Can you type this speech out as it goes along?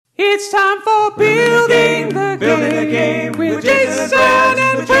It's time for building the game with Jason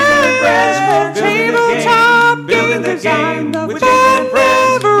and Friends from Tabletop Game Design. The fun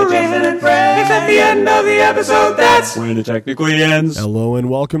never ends, except the end of the episode. That's when it technically ends. Hello and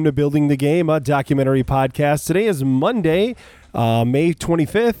welcome to Building the Game, a documentary podcast. Today is Monday, May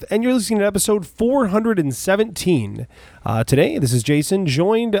 25th, and you're listening to episode 417. Today, this is Jason,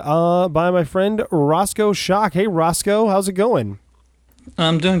 joined by my friend Roscoe Schock. Hey, Roscoe, how's it going?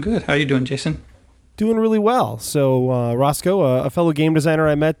 I'm doing good. How are you doing, Jason? Doing really well. So, Roscoe, a fellow game designer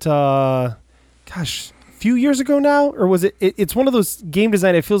I met, a few years ago now? Or was it? It's one of those game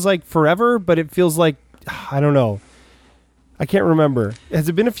design, it feels like forever, but it feels like, I don't know. I can't remember. Has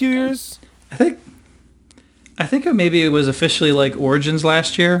it been a few years? I think maybe it was officially like Origins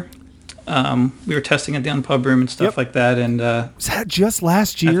last year. We were testing it down Pub Room and stuff like that. And was that just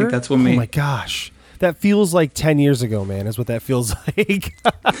last year? I think that's when we... Oh my gosh. That feels like 10 years ago, man, is what that feels like.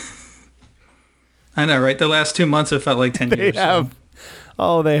 I know, right? The last 2 months have felt like 10 years. They have. So.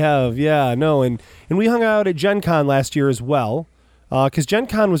 Oh, they have. Yeah, no. And we hung out at Gen Con last year as well. Because Gen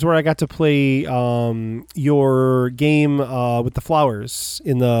Con was where I got to play your game with the flowers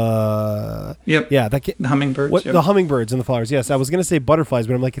in the... Yep. Yeah, the hummingbirds. The hummingbirds and the flowers. Yes, I was going to say butterflies,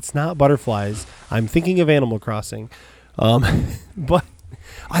 but I'm like, it's not butterflies. I'm thinking of Animal Crossing. But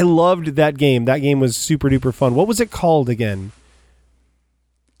I loved that game. That game was super duper fun. What was it called again?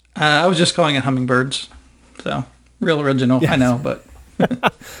 I was just calling it Hummingbirds. So, real original, yes. I know, but...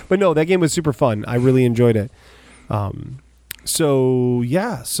 But no, that game was super fun. I really enjoyed it. So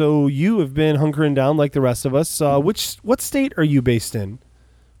you have been hunkering down like the rest of us. What state are you based in?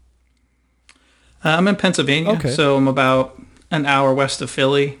 I'm in Pennsylvania, okay. So I'm about an hour west of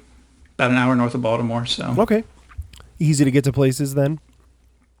Philly, about an hour north of Baltimore. So okay, easy to get to places then.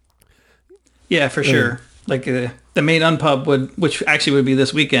 Yeah, for sure. Like the main Unpub which actually would be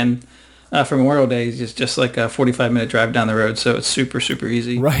this weekend for Memorial Day, is just like a 45-minute drive down the road. So it's super, super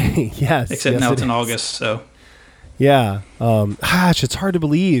easy. Right. Yes. Except now it's in August. So. Yeah. It's hard to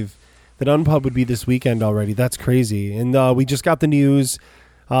believe that Unpub would be this weekend already. That's crazy. And we just got the news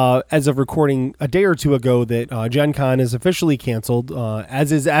as of recording a day or two ago that Gen Con is officially canceled,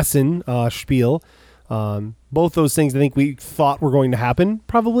 as is Essen Spiel. Both those things I think we thought were going to happen,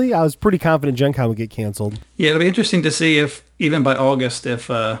 probably. I was pretty confident Gen Con would get canceled. Yeah, it'll be interesting to see if, even by August, if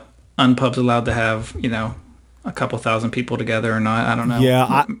Unpub's allowed to have, a couple thousand people together or not. I don't know.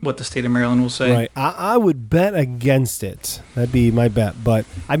 Yeah, what the state of Maryland will say. Right. I would bet against it. That'd be my bet. But,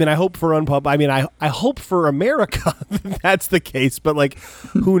 I mean, I hope for Unpub. I mean, I hope for America that's the case. But, like,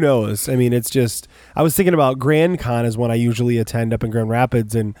 who knows? I mean, it's just... I was thinking about Grand Con is one I usually attend up in Grand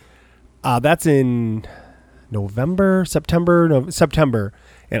Rapids. And that's in September.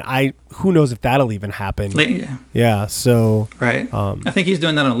 And who knows if that'll even happen. Yeah, so... Right. I think he's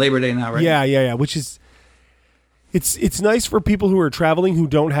doing that on Labor Day now, right? Yeah. Which is... It's nice for people who are traveling who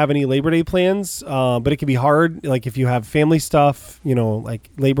don't have any Labor Day plans, but it can be hard. Like if you have family stuff, like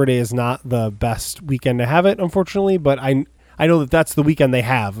Labor Day is not the best weekend to have it, unfortunately. But I know that's the weekend they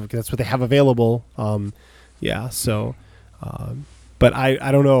have. That's what they have available. So, but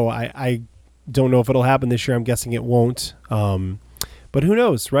I don't know. I don't know if it'll happen this year. I'm guessing it won't. But who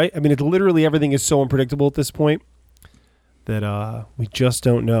knows, right? I mean, literally everything is so unpredictable at this point that we just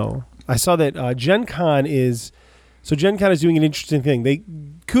don't know. I saw that Gen Con is... So Gen Con is doing an interesting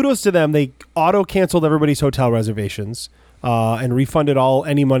thing. Kudos to them. They auto-canceled everybody's hotel reservations and refunded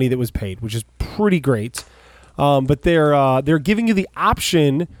any money that was paid, which is pretty great. But they're giving you the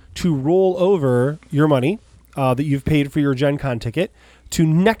option to roll over your money that you've paid for your Gen Con ticket to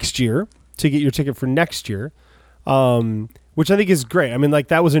next year, to get your ticket for next year, which I think is great. I mean, like,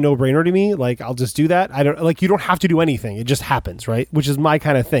 that was a no-brainer to me. Like, I'll just do that. You don't have to do anything. It just happens, right? Which is my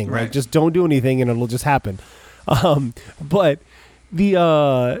kind of thing. Right. Like, just don't do anything and it'll just happen. But they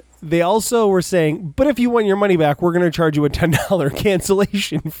also were saying, but if you want your money back, we're going to charge you a $10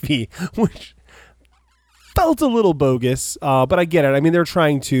 cancellation fee, which felt a little bogus. But I get it. I mean, they're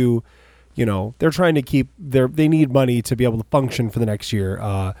trying to keep they need money to be able to function for the next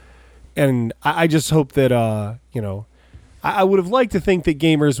year. And I just hope that, I would have liked to think that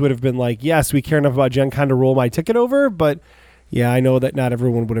gamers would have been like, yes, we care enough about Gen Con to roll my ticket over. But yeah, I know that not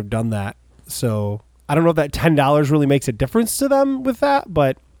everyone would have done that. So I don't know if that $10 really makes a difference to them with that,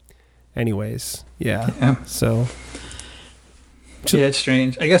 but anyways, yeah. So yeah, it's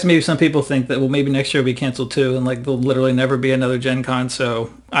strange. I guess maybe some people think that, well, maybe next year will be canceled too, and like there'll literally never be another Gen Con, so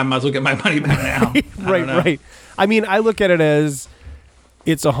I might as well get my money back now. Right. I mean, I look at it as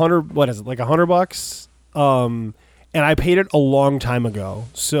it's $100, and I paid it a long time ago.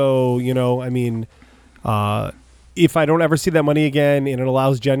 So, I mean, if I don't ever see that money again and it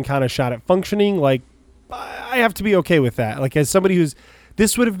allows Gen Con a shot at functioning, like, I have to be okay with that. Like, as somebody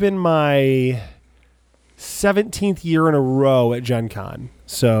this would have been my 17th year in a row at Gen Con.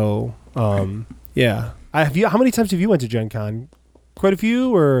 So, yeah. How many times have you went to Gen Con? Quite a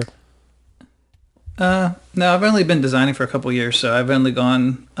few, or? No, I've only been designing for a couple years, so I've only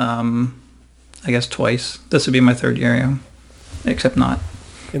gone, I guess, twice. This would be my third year, yeah. Except not.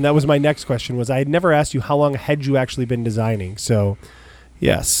 And that was my next question, was I had never asked you how long had you actually been designing. So,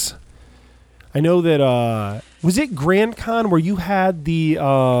 yes. I know that, was it Grand Con where you had the,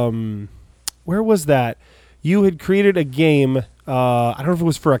 where was that? You had created a game, I don't know if it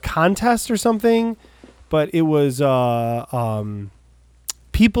was for a contest or something, but it was,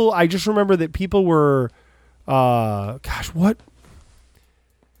 people, I just remember that people were, what?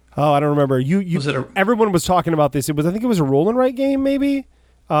 Oh, I don't remember. Everyone was talking about this. I think it was a roll and write game, maybe?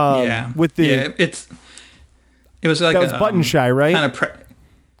 Yeah. With the, it was like that was Button Shy, right? Kind of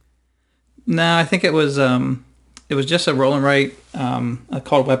no, I think it was just a roll and write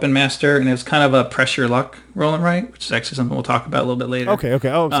called Weapon Master, and it was kind of a pressure luck roll and write, which is actually something we'll talk about a little bit later. Okay.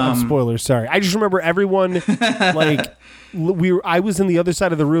 Oh, spoilers. Sorry. I just remember everyone like I was in the other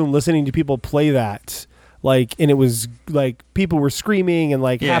side of the room listening to people play that, like, and it was like people were screaming and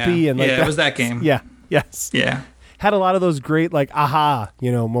like happy and like it was that game. Yeah. Yes. Yeah. Had a lot of those great like aha,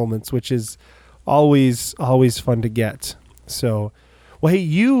 moments, which is always fun to get. So, well, hey,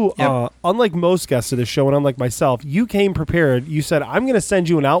 you, unlike most guests of the show and unlike myself, you came prepared. You said, I'm going to send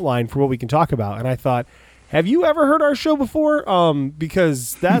you an outline for what we can talk about. And I thought, have you ever heard our show before?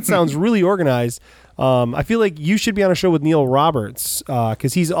 Because that sounds really organized. I feel like you should be on a show with Neil Roberts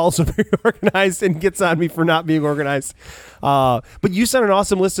because he's also very organized and gets on me for not being organized. But you sent an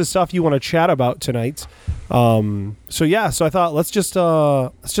awesome list of stuff you want to chat about tonight. So I thought let's just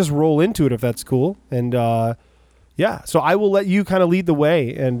roll into it if that's cool. And so I will let you kind of lead the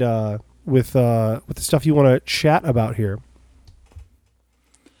way and with the stuff you want to chat about here.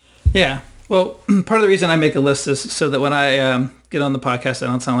 Yeah. Well, part of the reason I make a list is so that when I get on the podcast, I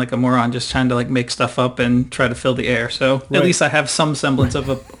don't sound like a moron just trying to like make stuff up and try to fill the air. So at least I have some semblance of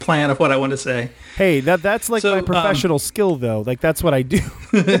a plan of what I want to say. Hey, that's like my professional skill, though. Like, that's what I do.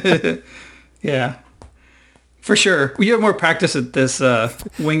 Yeah, for sure. You have more practice at this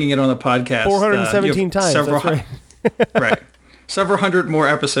winging it on the podcast. 417 times. That's right. Right. Several hundred more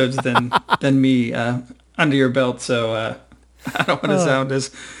episodes than me under your belt. So I don't want to sound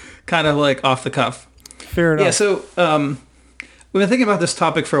as kind of like off the cuff. Fair enough. Yeah, so we've been thinking about this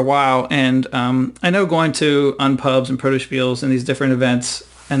topic for a while, and I know going to Unpubs and Protospiels and these different events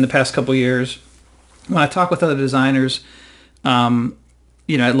in the past couple years, when I talk with other designers,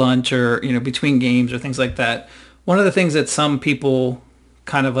 at lunch or, between games or things like that, one of the things that some people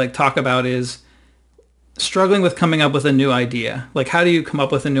kind of like talk about is struggling with coming up with a new idea. Like, how do you come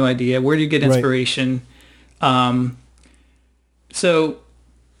up with a new idea? Where do you get inspiration? Right. So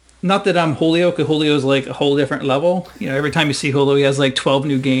not that I'm Julio, because Julio's like a whole different level. Every time you see Julio, he has like 12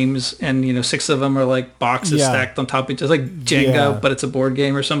 new games, and 6 of them are like boxes stacked on top of each other, like Jenga, but it's a board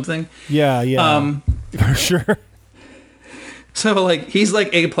game or something. Yeah. For sure. So like he's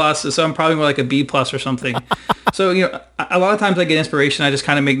like A+, so I'm probably more like a B+ or something. So a lot of times I get inspiration. I just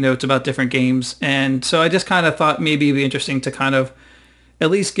kind of make notes about different games, and so I just kind of thought maybe it'd be interesting to kind of at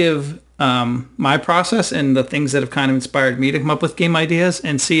least give my process and the things that have kind of inspired me to come up with game ideas,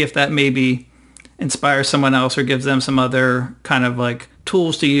 and see if that maybe inspires someone else or gives them some other kind of like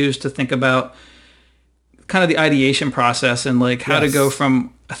tools to use to think about kind of the ideation process and like how to go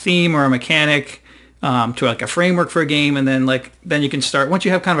from a theme or a mechanic to like a framework for a game. And then you can start, once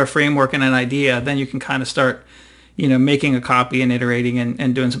you have kind of a framework and an idea, then you can kind of start, making a copy and iterating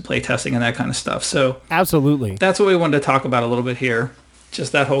and doing some play testing and that kind of stuff. So absolutely, that's what we wanted to talk about a little bit here.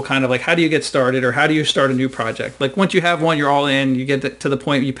 Just that whole kind of like, how do you get started, or how do you start a new project? Like once you have one, you're all in, you get to the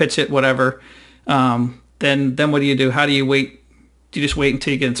point, you pitch it, whatever. Then what do you do? How do you wait? Do you just wait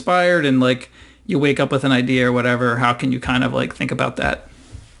until you get inspired and like you wake up with an idea or whatever? How can you kind of like think about that?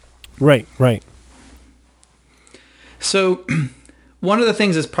 Right. So one of the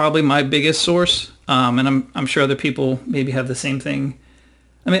things is probably my biggest source, and I'm sure other people maybe have the same thing.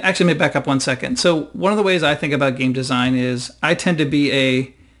 Let me back up 1 second. So one of the ways I think about game design is I tend to be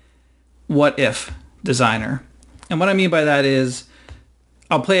a what if designer. And what I mean by that is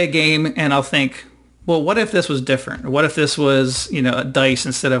I'll play a game and I'll think, well, what if this was different? Or what if this was, a dice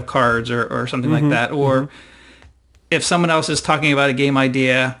instead of cards or something like that? Or if someone else is talking about a game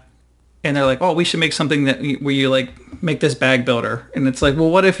idea and they're like, oh, we should make something where you like make this bag builder. And it's like, well,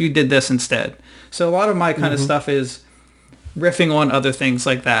 what if you did this instead? So a lot of my kind of stuff is riffing on other things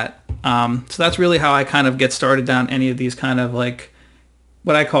like that. So that's really how I kind of get started down any of these kind of like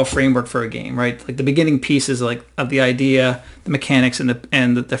what I call framework for a game, right? Like the beginning pieces like of the idea, the mechanics, and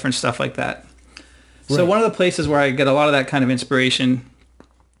the different stuff like that. Right. So one of the places where I get a lot of that kind of inspiration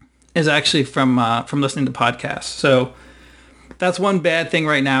is actually from listening to podcasts. So that's one bad thing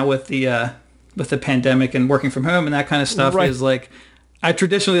right now with the pandemic and working from home and that kind of stuff is like I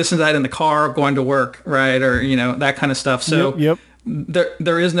traditionally listen to that in the car going to work, right? Or, that kind of stuff. So yep.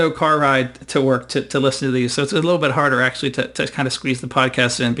 There is no car ride to work to listen to these. So it's a little bit harder actually to kind of squeeze the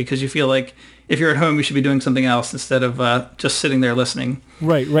podcast in because you feel like if you're at home, you should be doing something else instead of just sitting there listening.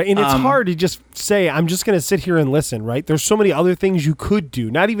 Right. And it's hard to just say, I'm just going to sit here and listen, right? There's so many other things you could do.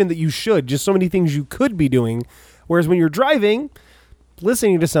 Not even that you should, just so many things you could be doing. Whereas when you're driving,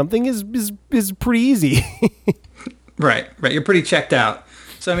 listening to something is pretty easy. Right. You're pretty checked out.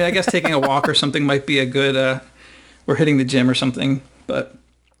 So, I mean, I guess taking a walk or something might be a good... or hitting the gym or something. But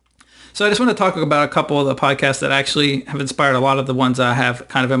so I just want to talk about a couple of the podcasts that actually have inspired a lot of the ones I have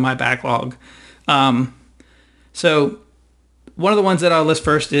kind of in my backlog. So one of the ones that I'll list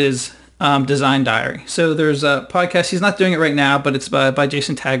first is Design Diary. So there's a podcast. He's not doing it right now, but it's by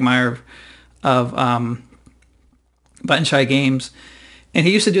Jason Tagmeyer of Button Shy Games. And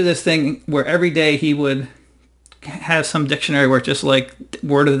he used to do this thing where every day he would have some dictionary where it's just like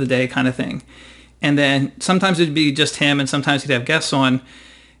word of the day kind of thing. And then sometimes it'd be just him and sometimes he'd have guests on.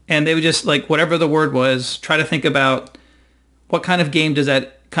 And they would just, like, whatever the word was, try to think about what kind of game does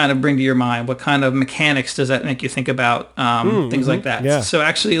that kind of bring to your mind? What kind of mechanics does that make you think about? Things like that. Yeah. So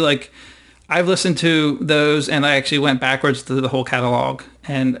actually, like, I've listened to those and I actually went backwards through the whole catalog.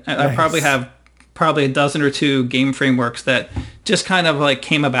 And Nice. I probably have a dozen or two game frameworks that just kind of, like,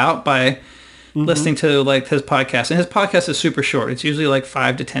 came about by listening to like his podcast. And his podcast is super short. It's usually like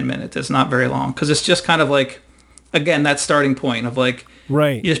 5 to 10 minutes. It's not very long because it's just kind of like, again, that starting point of like,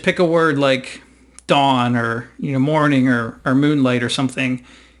 right. You just pick a word like dawn or, morning or moonlight or something.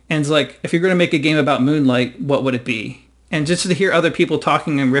 And it's like, if you're going to make a game about moonlight, what would it be? And just to hear other people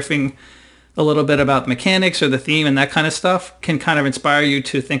talking and riffing a little bit about mechanics or the theme and that kind of stuff can kind of inspire you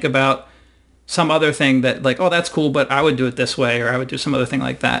to think about some other thing that like, oh, that's cool, but I would do it this way, or I would do some other thing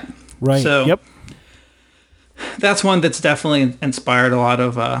like that. Right. So yep. That's one that's definitely inspired a lot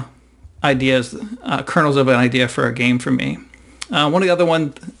of ideas, kernels of an idea for a game for me. One of the other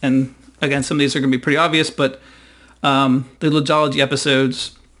one, and again, some of these are going to be pretty obvious, but the Logology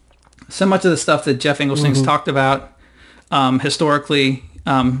episodes, so much of the stuff that Jeff Engelstein's talked about historically,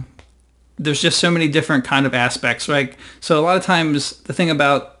 there's just so many different kind of aspects, right? So a lot of times the thing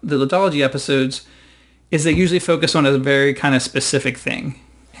about the Logology episodes is they usually focus on a very kind of specific thing.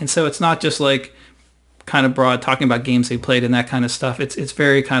 And so it's not just like kind of broad talking about games they played and that kind of stuff. It's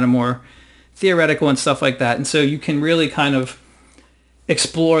very kind of more theoretical and stuff like that. And so you can really kind of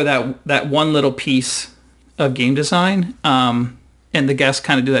explore that one little piece of game design. And the guests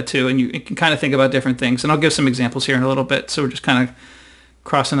kind of do that too. And you can kind of think about different things. And I'll give some examples here in a little bit. So we're just kind of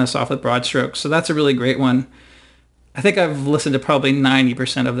crossing this off with broad strokes. So that's a really great one. I think I've listened to probably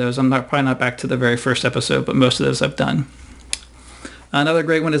 90% of those. I'm probably not back to the very first episode, but most of those I've done. Another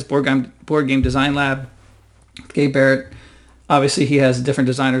great one is Board Game Design Lab. Gabe Barrett, obviously he has different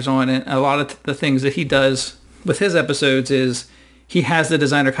designers on it. A lot of the things that he does with his episodes is he has the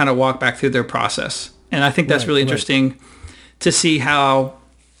designer kind of walk back through their process. And I think that's really interesting to see how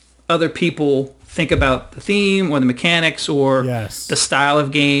other people think about the theme or the mechanics or the style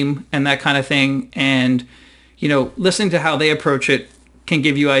of game and that kind of thing. And, listening to how they approach it can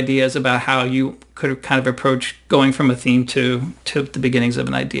give you ideas about how you could kind of approach going from a theme to the beginnings of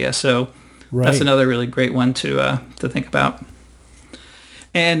an idea. So that's another really great one to think about.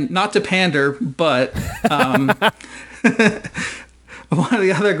 And not to pander, but one of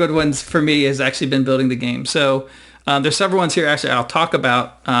the other good ones for me has actually been building the game. So there's several ones here actually I'll talk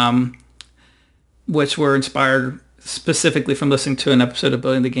about, which were inspired specifically from listening to an episode of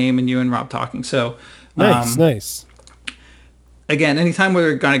Building the Game and you and Rob talking. So nice. Again, anytime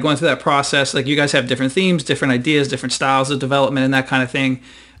we're kind of going through that process, like you guys have different themes, different ideas, different styles of development and that kind of thing.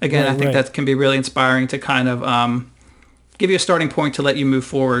 Again, I think that can be really inspiring to kind of give you a starting point to let you move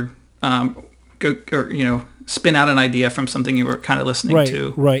forward, spin out an idea from something you were kind of listening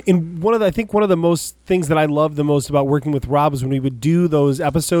to. Right. And I think one of the most things that I love the most about working with Rob is when we would do those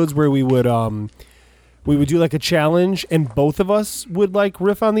episodes where we would do like a challenge and both of us would like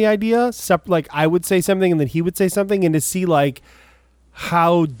riff on the idea. Like I would say something and then he would say something, and to see like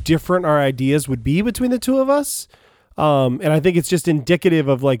how different our ideas would be between the two of us. And I think it's just indicative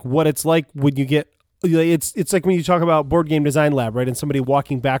of like what it's like when you get, it's like when you talk about Board Game Design Lab, right? And somebody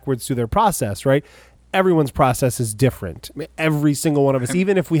walking backwards through their process, right? everyone's process is different. I mean, every single one of us,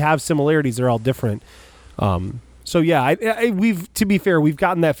 even if we have similarities, they're all different. So yeah, we've, to be fair, we've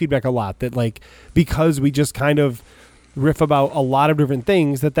gotten that feedback a lot, that like, because we just kind of riff about a lot of different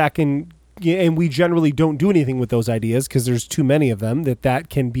things, that can, and we generally don't do anything with those ideas because there's too many of them, that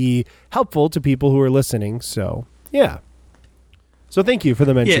can be helpful to people who are listening. So yeah. So thank you for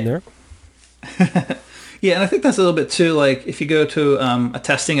the mention there. Yeah, and I think that's a little bit too, like if you go to a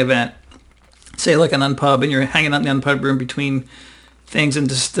testing event, say like an Unpub, and you're hanging out in the Unpub room between things, and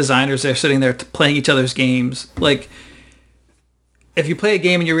just designers, they're sitting there playing each other's games. Like if you play a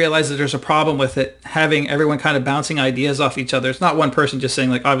game and you realize that there's a problem with it, having everyone kind of bouncing ideas off each other. It's not one person just saying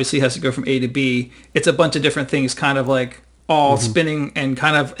like, obviously it has to go from A to B. It's a bunch of different things kind of like all spinning and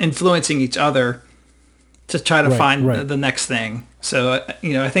kind of influencing each other to try to find the next thing. So,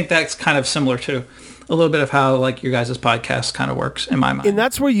 I think that's kind of similar to a little bit of how like your guys' podcast kind of works in my mind. And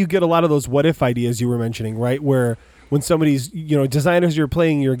that's where you get a lot of those what if ideas you were mentioning, right? Where when somebody's, designers, you're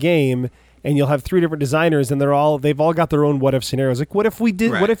playing your game and you'll have 3 different designers and they've all got their own what if scenarios. Like, what if we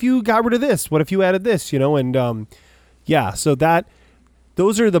did, what if you got rid of this? What if you added this, and so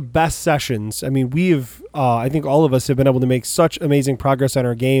those are the best sessions. I mean, I think all of us have been able to make such amazing progress on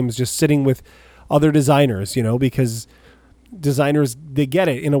our games, just sitting with other designers, because designers, they get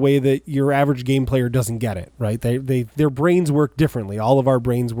it in a way that your average game player doesn't get it, right? Their brains work differently. All of our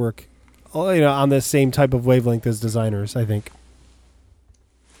brains work on the same type of wavelength as designers, I think.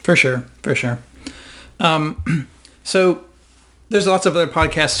 For sure. So there's lots of other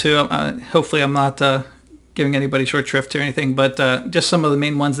podcasts too. Hopefully I'm not giving anybody short shrift or anything, but just some of the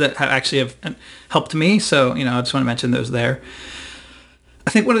main ones that have helped me. So, I just want to mention those there.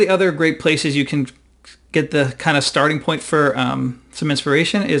 I think one of the other great places you can get the kind of starting point for some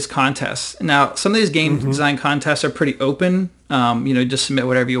inspiration is contests. Now, some of these game design contests are pretty open. Just submit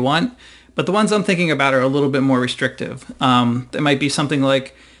whatever you want. But the ones I'm thinking about are a little bit more restrictive. It might be something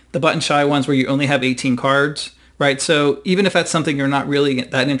like the Button Shy ones where you only have 18 cards, right? So even if that's something you're not really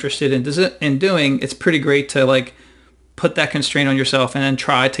that interested in doing, it's pretty great to like put that constraint on yourself and then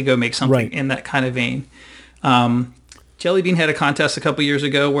try to go make something in that kind of vein. Jelly Bean had a contest a couple years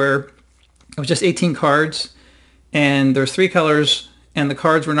ago where it was just 18 cards, and there's 3 colors, and the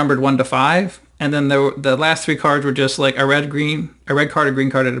cards were numbered 1 to 5, and then the last 3 cards were just like a red card, a green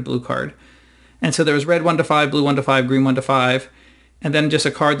card, and a blue card. And so there was red 1 to 5, blue 1 to 5, green 1 to 5, and then just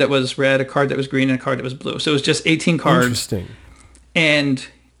a card that was red, a card that was green, and a card that was blue. So it was just 18 cards. Interesting. And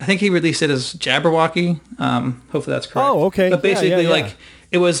I think he released it as Jabberwocky. Hopefully that's correct. Oh, okay. But basically, like,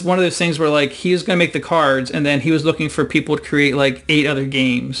 it was one of those things where like he was going to make the cards, and then he was looking for people to create like 8 other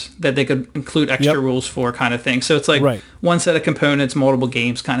games that they could include extra rules for, kind of thing. So it's like one set of components, multiple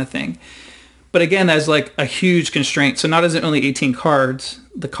games, kind of thing. But again, that's like a huge constraint. So not as it only 18 cards,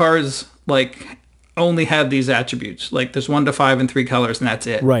 the cards like only have these attributes. Like there's 1 to 5 and 3 colors, and that's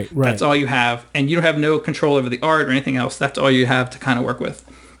it. Right. That's all you have, and you don't have no control over the art or anything else. That's all you have to kind of work with.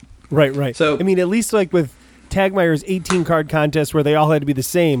 Right. So I mean, at least like with Tagmeyer's 18 card contest where they all had to be the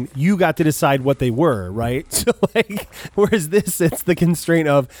same, you got to decide what they were, right? So like, whereas this, it's the constraint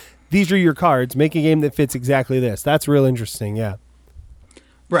of these are your cards, make a game that fits exactly this. That's real interesting. Yeah.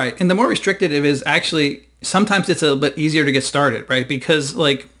 Right. And the more restricted it is, actually, sometimes it's a little bit easier to get started, right? Because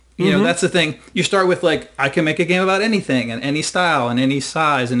like, that's the thing. You start with like, I can make a game about anything and any style and any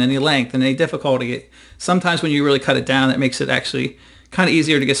size and any length and any difficulty. Sometimes when you really cut it down, that makes it actually kind of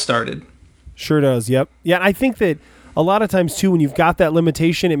easier to get started. Sure does. Yep. Yeah. I think that a lot of times too, when you've got that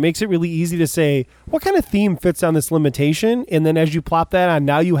limitation, it makes it really easy to say, what kind of theme fits on this limitation? And then as you plop that on,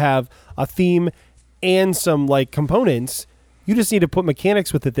 now you have a theme and some like components. You just need to put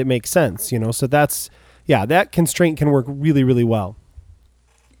mechanics with it that make sense, So that constraint can work really, really well.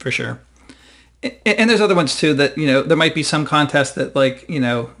 For sure. And there's other ones too that, there might be some contests that like,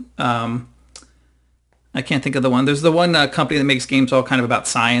 I can't think of the one. There's the one company that makes games all kind of about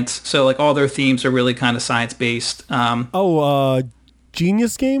science. So like all their themes are really kind of science based.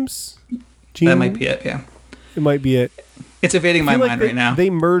 Genius Games? That might be it. Yeah. It might be it. It's evading my mind right now. They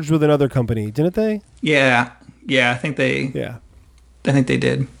merged with another company, didn't they? Yeah. I think they. Yeah. I think they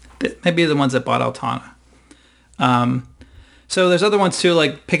did. Maybe the ones that bought Altana. So there's other ones too,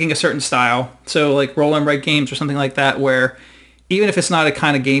 like picking a certain style. So like roll and write games or something like that, where even if it's not a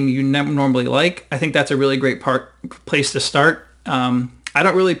kind of game you normally like, I think that's a really great place to start. I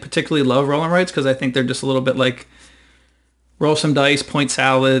don't really particularly love roll and writes because I think they're just a little bit like roll some dice, point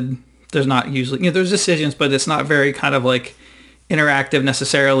salad. There's not usually, there's decisions, but it's not very kind of like interactive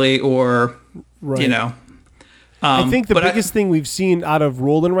necessarily, or, I think the biggest thing we've seen out of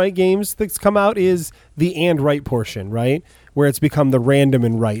roll and write games that's come out is the and write portion, right? Where it's become the random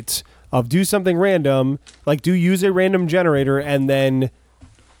and write. of do something random, like use a random generator and then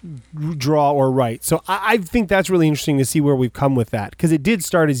draw or write. So I think that's really interesting to see where we've come with that, because it did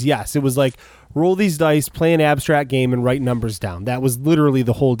start as, yes, it was like roll these dice, play an abstract game, and write numbers down. That was literally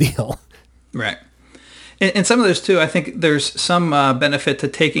the whole deal. Right. And some of those too, I think there's some benefit to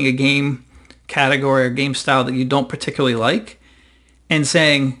taking a game category or game style that you don't particularly like and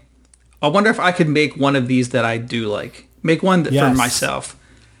saying, I wonder if I could make one of these that I do like. Make one for myself.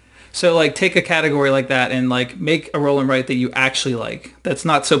 So like take a category like that and like make a roll and write that you actually like. That's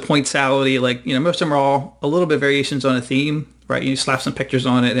not so point salad-y. Like, most of them are all a little bit variations on a theme, right? You slap some pictures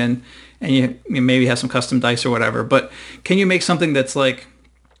on it and you maybe have some custom dice or whatever. But can you make something that's like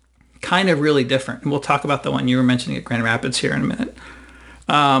kind of really different? And we'll talk about the one you were mentioning at Grand Rapids here in a minute.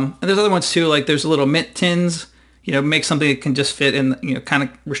 And there's other ones too, like there's little mint tins, make something that can just fit in, kind of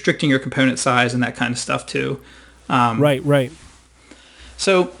restricting your component size and that kind of stuff too. Right.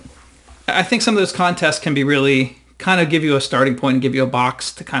 So I think some of those contests can be really kind of give you a starting point and give you a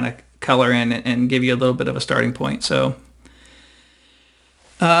box to kind of color in and give you a little bit of a starting point. So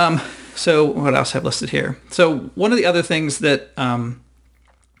what else have I listed here? So one of the other things that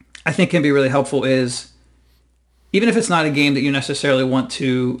I think can be really helpful is, even if it's not a game that you necessarily want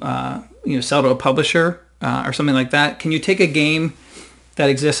to sell to a publisher or something like that, can you take a game that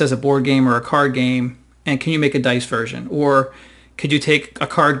exists as a board game or a card game and can you make a dice version? Or could you take a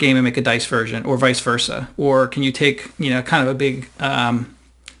card game and make a dice version, or vice versa? Or can you take, kind of a big kind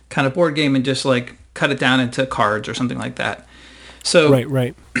of board game and just like cut it down into cards or something like that? So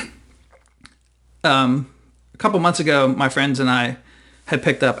right. A couple months ago, my friends and I had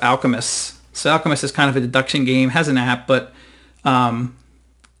picked up Alchemist. So Alchemist is kind of a deduction game, has an app, but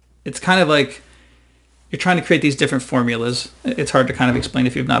it's kind of like you're trying to create these different formulas. It's hard to kind of explain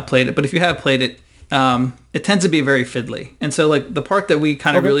if you've not played it, but if you have played it, it tends to be very fiddly. And so like the part that we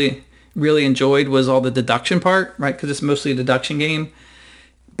kind of really enjoyed was all the deduction part, right? Because it's mostly a deduction game.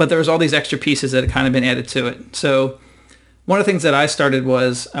 But there was all these extra pieces that had kind of been added to it. So one of the things that I started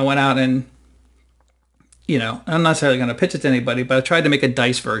was I went out and, I'm not necessarily going to pitch it to anybody, but I tried to make a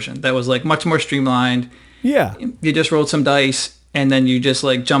dice version that was like much more streamlined. Yeah. You just rolled some dice and then you just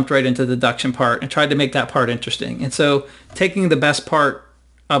like jumped right into the deduction part and tried to make that part interesting. And so taking the best part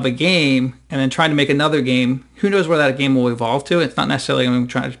of a game and then trying to make another game, who knows where that game will evolve to. It's not necessarily I'm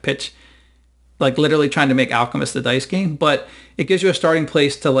trying to pitch, like literally trying to make Alchemist the dice game, but it gives you a starting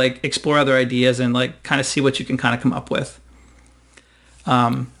place to like explore other ideas and like kind of see what you can kind of come up with.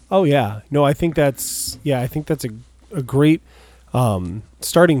 Oh yeah. No, I think that's a great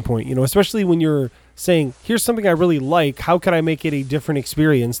starting point, especially when you're saying, here's something I really like. How can I make it a different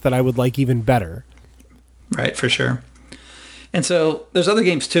experience that I would like even better? Right. For sure. And so there's other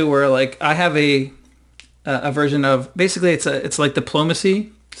games too, where like I have a version of, basically it's like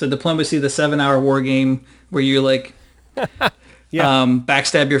Diplomacy. So Diplomacy, the 7-hour war game where you like,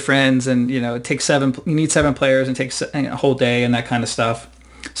 backstab your friends and, it takes you need 7 players and takes a whole day and that kind of stuff.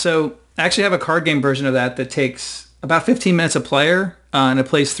 So I actually have a card game version of that takes about 15 minutes a player and it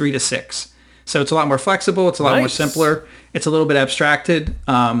plays 3 to 6. So it's a lot more flexible. It's a lot more simpler. It's a little bit abstracted.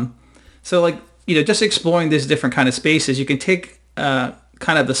 So like, just exploring these different kind of spaces, you can take kind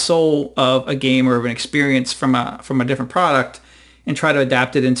of the soul of a game or of an experience from a different product and try to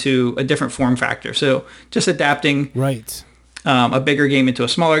adapt it into a different form factor. So just adapting a bigger game into a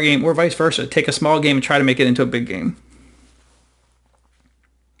smaller game, or vice versa. Take a small game and try to make it into a big game.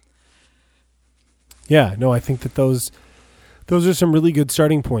 Yeah, no, I think that those are some really good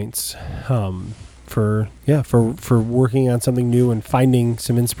starting points for working on something new and finding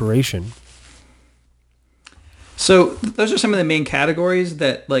some inspiration. So those are some of the main categories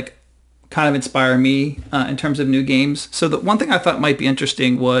that like kind of inspire me in terms of new games. So the one thing I thought might be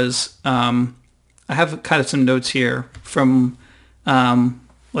interesting was I have kind of some notes here from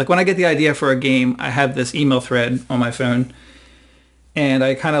like when I get the idea for a game, I have this email thread on my phone and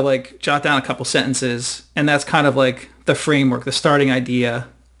I kind of like jot down a couple sentences, and that's kind of like the framework, the starting idea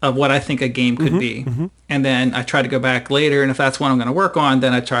of what I think a game could be. Mm-hmm. And then I try to go back later, and if that's what I'm going to work on,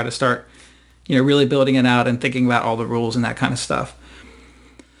 then I try to start really building it out and thinking about all the rules and that kind of stuff.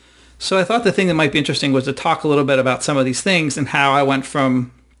 So I thought the thing that might be interesting was to talk a little bit about some of these things and how I went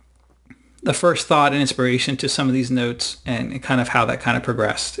from the first thought and inspiration to some of these notes and kind of how that kind of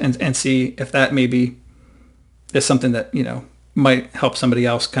progressed and see if that maybe is something that, might help somebody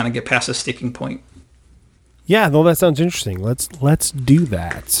else kind of get past a sticking point. Yeah, no, that sounds interesting. Let's do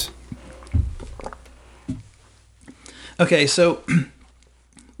that. Okay, so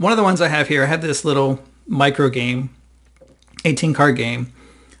one of the ones I have here, I have this little micro game, 18 card game.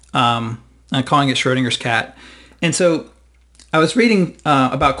 I'm calling it Schrodinger's Cat. And so I was reading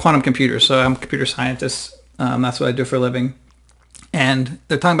about quantum computers. So I'm a computer scientist. That's what I do for a living. And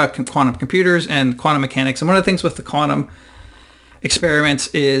they're talking about quantum computers and quantum mechanics. And one of the things with the quantum experiments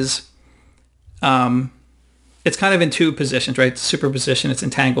is it's kind of in two positions, right? It's superposition, it's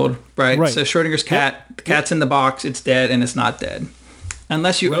entangled, right? So Schrodinger's cat, the cat's in the box, it's dead and it's not dead.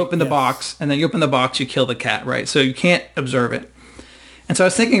 Unless you open the box, and then you open the box, you kill the cat, right? So you can't observe it. And so I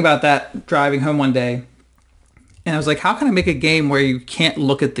was thinking about that driving home one day, and I was like, how can I make a game where you can't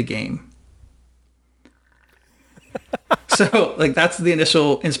look at the game? So like that's the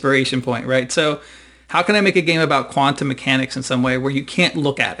initial inspiration point, right? So how can I make a game about quantum mechanics in some way where you can't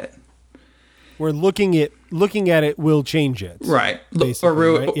look at it? Where looking at it will change it. Right. Or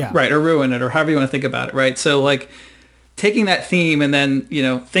ruin it, or however you want to think about it, right? So like taking that theme and then,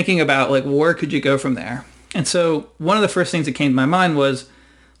 thinking about like where could you go from there? And so one of the first things that came to my mind was,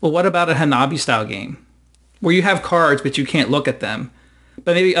 well, what about a Hanabi style game where you have cards but you can't look at them,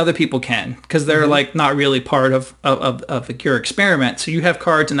 but maybe other people can because they're like not really part of your experiment. So you have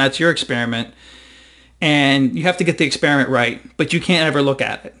cards and that's your experiment, and you have to get the experiment right, but you can't ever look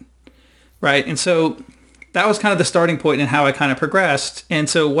at it, right? And so that was kind of the starting point in how I kind of progressed. And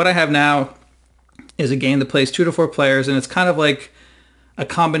so what I have now is a game that plays 2 to 4 players, and it's kind of like a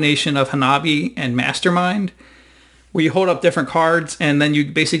combination of Hanabi and Mastermind, where you hold up different cards and then you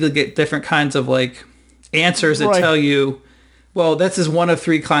basically get different kinds of like answers that tell you, well, this is one of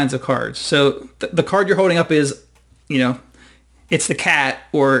 3 kinds of cards. So the card you're holding up is, it's the cat,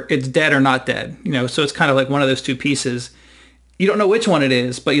 or it's dead or not dead. So it's kind of like one of those 2 pieces. You don't know which one it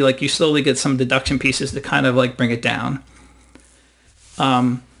is, but you slowly get some deduction pieces to kind of like bring it down.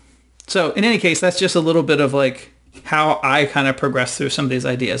 So in any case, that's just a little bit of like how I kind of progress through some of these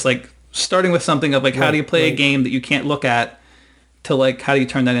ideas, like starting with something of like, how do you play a game that you can't look at, to like, how do you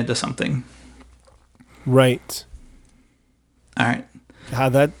turn that into something? Right. All right.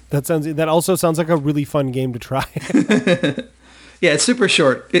 That also sounds like a really fun game to try. Yeah, it's super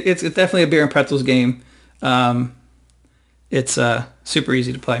short. It's definitely a beer and pretzels game. It's super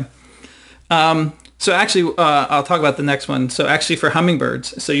easy to play. So actually, I'll talk about the next one. So actually for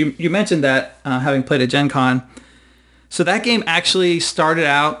Hummingbirds. So you mentioned that having played at Gen Con. So that game actually started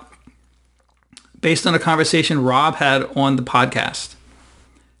out based on a conversation Rob had on the podcast.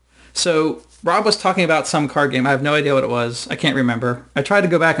 So Rob was talking about some card game. I have no idea what it was. I can't remember. I tried to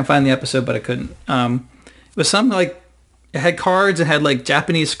go back and find the episode, but I couldn't. It was something like, it had cards. It had like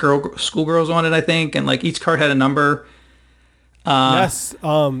Japanese schoolgirls on it, I think. And like each card had a number. Yes.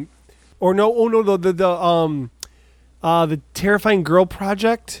 Or no. Oh no. The Terrifying Girl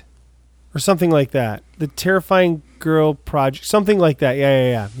Project, or something like that. The Terrifying Girl Project, something like that.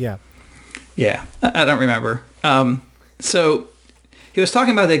 Yeah. Yeah. I don't remember. So he was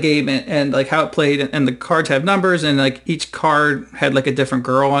talking about that game and like how it played, and the cards have numbers, and like each card had like a different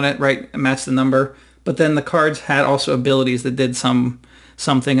girl on it, right? It matched the number. But then the cards had also abilities that did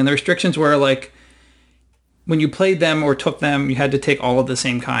something, and the restrictions were like, when you played them or took them, you had to take all of the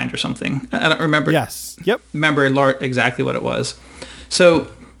same kind or something. I don't remember. Yes. Yep. Remember exactly what it was.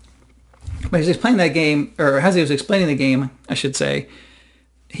 So when he was playing that game, or as he was explaining the game, I should say,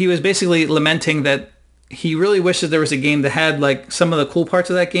 he was basically lamenting that he really wishes there was a game that had like some of the cool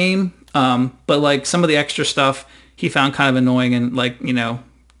parts of that game, but like some of the extra stuff he found kind of annoying and like,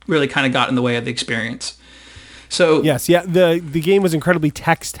 really kind of got in the way of the experience. So yes, yeah, the game was incredibly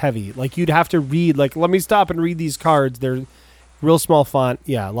text heavy. Like you'd have to read, like, let me stop and read these cards. They're real small font.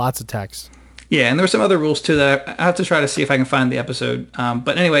 Yeah, lots of text. Yeah, and there were some other rules too that I have to try to see if I can find the episode.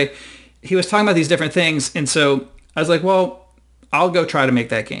 But anyway, he was talking about these different things, and so I was like, well, I'll go try to make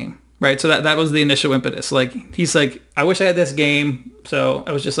that game. Right, so that was the initial impetus. Like he's like, I wish I had this game. So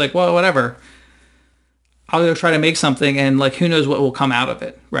I was just like, well, whatever. I'll go try to make something, and like, who knows what will come out of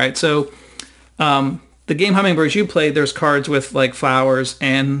it, right? So the game Hummingbirds you played, there's cards with like flowers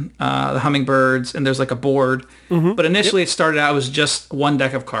and the hummingbirds, and there's like a board. Mm-hmm. But initially it started out as just one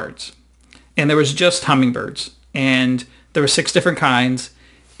deck of cards, and there was just hummingbirds, and there were 6 different kinds,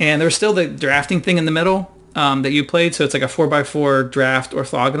 and there was still the drafting thing in the middle that you played. So it's like a 4x4 draft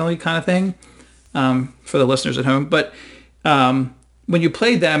orthogonally kind of thing for the listeners at home. But when you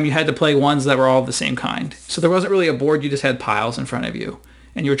played them, you had to play ones that were all of the same kind. So there wasn't really a board. You just had piles in front of you.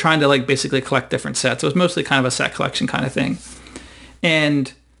 And you were trying to like basically collect different sets. It was mostly kind of a set collection kind of thing.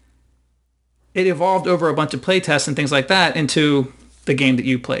 And it evolved over a bunch of play tests and things like that into the game that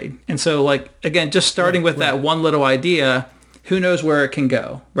you played. And so like, again, just starting with that one little idea, who knows where it can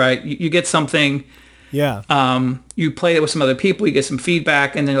go, right? You get something, you play it with some other people, you get some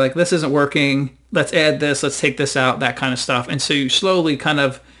feedback, and then you're like, this isn't working. Let's add this, let's take this out, that kind of stuff. And so you slowly kind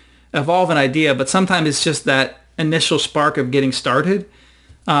of evolve an idea, but sometimes it's just that initial spark of getting started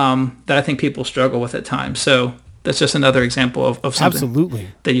that I think people struggle with at times. So that's just another example of something Absolutely.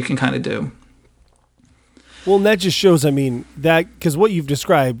 that you can kind of do. Well, and that just shows, I mean, that because what you've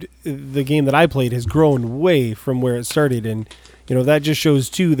described, the game that I played has grown way from where it started. And, you know, that just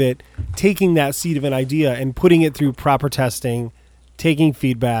shows, too, that taking that seed of an idea and putting it through proper testing, taking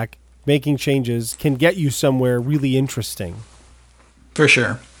feedback, making changes can get you somewhere really interesting. For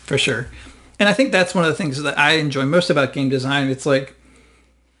sure. For sure. And I think that's one of the things that I enjoy most about game design. It's like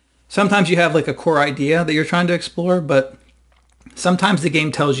sometimes you have like a core idea that you're trying to explore, but sometimes the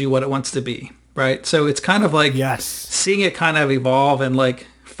game tells you what it wants to be, right? So it's kind of like seeing it kind of evolve and like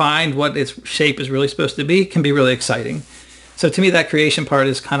find what its shape is really supposed to be can be really exciting. So to me, that creation part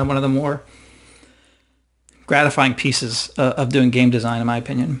is kind of one of the more gratifying pieces of doing game design, in my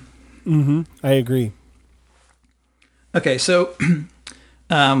opinion. Mm-hmm. I agree. Okay, so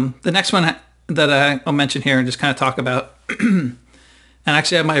the next one that I'll mention here and just kind of talk about, and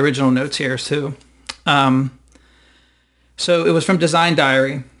actually I have my original notes here too. So it was from Design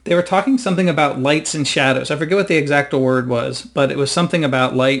Diary. They were talking something about lights and shadows. I forget what the exact word was, but it was something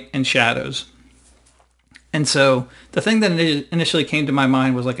about light and shadows. And so the thing that initially came to my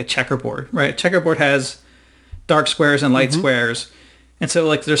mind was like a checkerboard, right? A checkerboard has dark squares and light squares. And so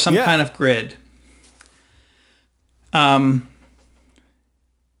like there's some kind of grid.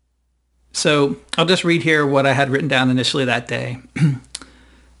 So I'll just read here what I had written down initially that day.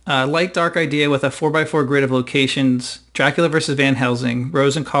 Light dark idea with a 4x4 grid of locations, Dracula versus Van Helsing,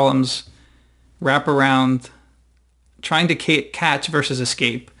 rows and columns, wrap around, trying to catch versus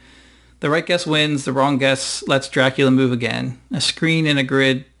escape. The right guess wins, the wrong guess lets Dracula move again. A screen and a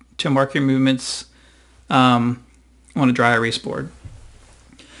grid to mark your movements on a dry erase board.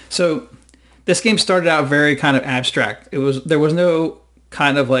 So this game started out very kind of abstract. There was no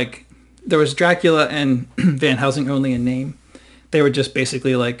kind of like, there was Dracula and Van Helsing only in name. They were just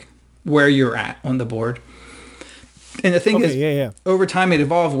basically like where you're at on the board. And the thing is, over time it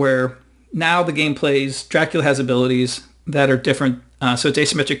evolved where now the game plays, Dracula has abilities that are different. So it's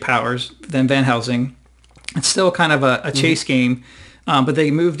asymmetric powers than Van Helsing. It's still kind of a chase game, but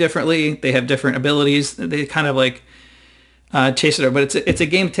they move differently. They have different abilities. They kind of like chase it over. But it's a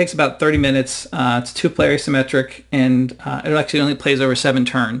game that takes about 30 minutes. It's 2-player asymmetric, and it actually only plays over 7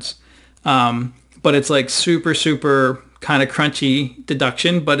 turns. But it's like super, super kind of crunchy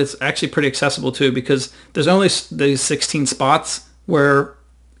deduction, but it's actually pretty accessible too because there's only these 16 spots where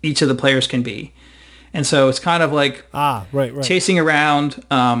each of the players can be. And so it's kind of like chasing around.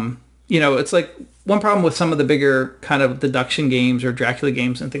 It's like one problem with some of the bigger kind of deduction games or Dracula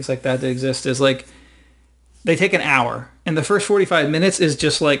games and things like that exist is like they take an hour and the first 45 minutes is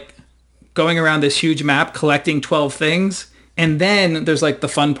just like going around this huge map, collecting 12 things. And then there's like the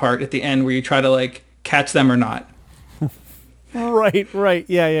fun part at the end where you try to like catch them or not. Right.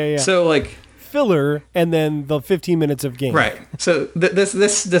 Yeah. So like filler and then the 15 minutes of game. Right. So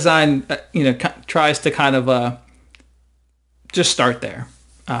this design, tries to kind of just start there.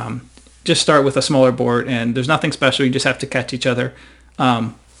 Just start with a smaller board and there's nothing special. You just have to catch each other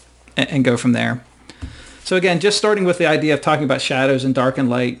and go from there. So again, just starting with the idea of talking about shadows and dark and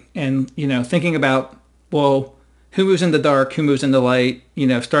light and, thinking about, well, who moves in the dark, who moves in the light,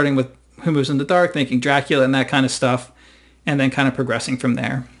 starting with who moves in the dark, thinking Dracula and that kind of stuff, and then kind of progressing from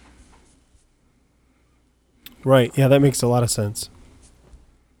there. Right. Yeah, that makes a lot of sense.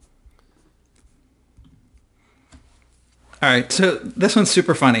 All right. So this one's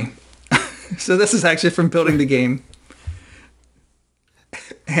super funny. So this is actually from Building the Game.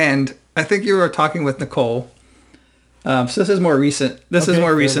 And I think you were talking with Nicole. So this is more recent. This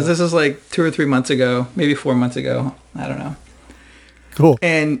is like 2 or 3 months ago, maybe 4 months ago. I don't know. Cool.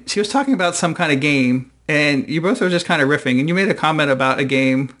 And she was talking about some kind of game, and you both were just kind of riffing, and you made a comment about a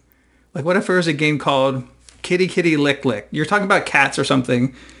game. Like, what if there was a game called Kitty Kitty Lick Lick? You're talking about cats or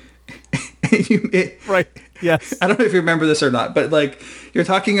something. Right. Yes. I don't know if you remember this or not, but like you're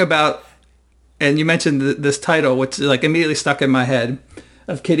talking about, and you mentioned this title, which like immediately stuck in my head,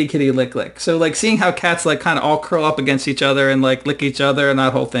 of Kitty Kitty Lick Lick. So like seeing how cats like kind of all curl up against each other and like lick each other and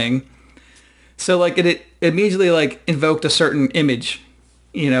that whole thing. So like it immediately like invoked a certain image,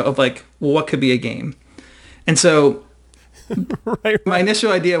 of like, well, what could be a game? And so right. My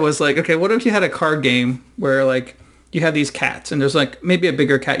initial idea was like, okay, what if you had a card game where like you have these cats and there's like maybe a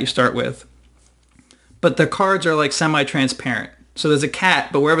bigger cat you start with, but the cards are like semi-transparent. So there's a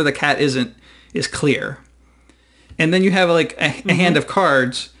cat, but wherever the cat isn't is clear. And then you have like a hand of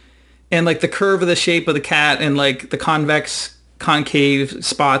cards and like the curve of the shape of the cat and like the convex, concave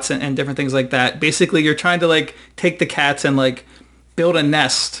spots and different things like that. Basically, you're trying to like take the cats and like build a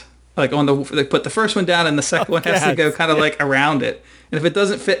nest like on the they put the first one down and the second one has to go kind of like around it. And if it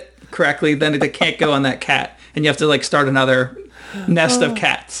doesn't fit correctly, then they can't go on that cat, and you have to like start another nest of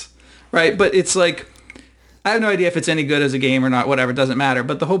cats, right? But it's like I have no idea if it's any good as a game or not. Whatever, it doesn't matter.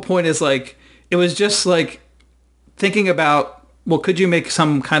 But the whole point is like it was just like thinking about, well, could you make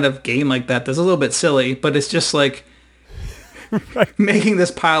some kind of game like that that's a little bit silly, but it's just like making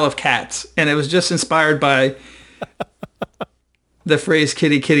this pile of cats, and it was just inspired by the phrase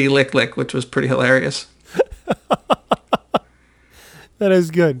 "kitty kitty lick lick," which was pretty hilarious. That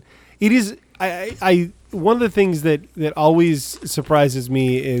is good. It is. I one of the things that always surprises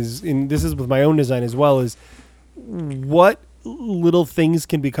me is, and this is with my own design as well, is what little things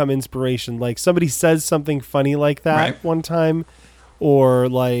can become inspiration. Like somebody says something funny like that one time, or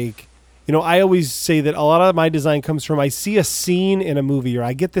like, you know, I always say that a lot of my design comes from I see a scene in a movie, or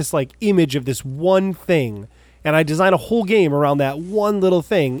I get this like image of this one thing, and I design a whole game around that one little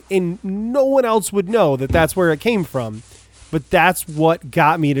thing, and no one else would know that that's where it came from. But that's what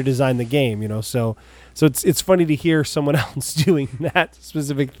got me to design the game, you know. So it's funny to hear someone else doing that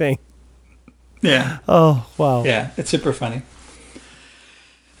specific thing. Yeah. Oh, wow. Yeah, it's super funny.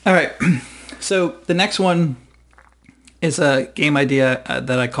 All right. So the next one is a game idea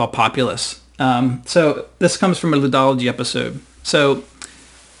that I call Populous. So this comes from a Ludology episode. So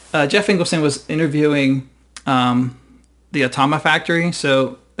Jeff Ingelston was interviewing the Automa Factory.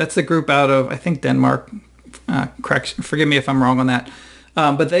 So that's the group out of, I think, Denmark. Forgive me if I'm wrong on that.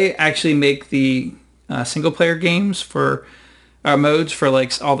 But they actually make the single player games for modes for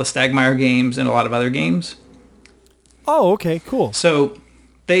like all the Stagmire games and a lot of other games. Oh, okay, cool. So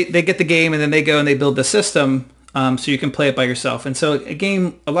they get the game and then they go and they build the system so you can play it by yourself. And so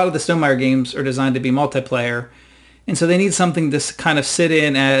a lot of the Stonemaier games are designed to be multiplayer. And so they need something to kind of sit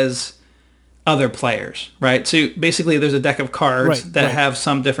in as other players, right? So basically there's a deck of cards that have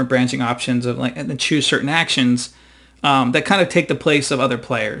some different branching options of like, and then choose certain actions that kind of take the place of other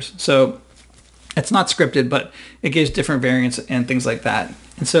players. So it's not scripted, but it gives different variants and things like that.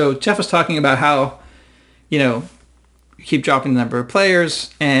 And so Jeff was talking about how, you know, you keep dropping the number of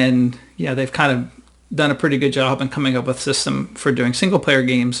players, and yeah, they've kind of done a pretty good job in coming up with a system for doing single player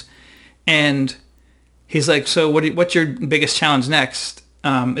games. And he's like, so what's your biggest challenge next?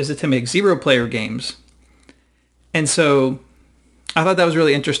 Is it to make 0-player games? And so I thought that was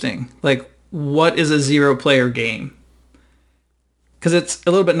really interesting. Like, what is a 0-player game? Because it's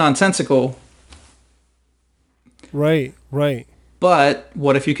a little bit nonsensical. Right. But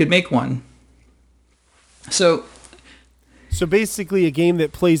what if you could make one? So basically a game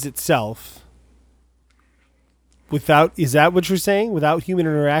that plays itself without, is that what you're saying? Without human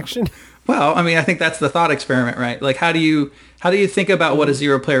interaction? Well, I mean, I think that's the thought experiment, right? Like, how do you think about what a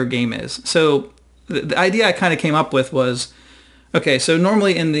 0-player game is? So the idea I kind of came up with was, okay, so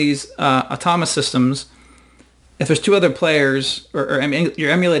normally in these Automa systems, if there's two other players, or I mean,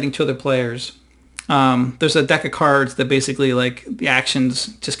 you're emulating two other players, there's a deck of cards that basically like the actions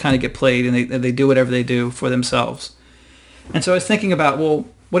just kind of get played, and they do whatever they do for themselves. And so I was thinking about, well,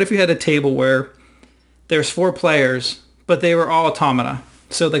 what if you had a table where there's 4 players, but they were all automata?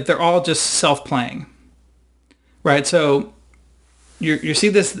 So like they're all just self-playing, right? So you see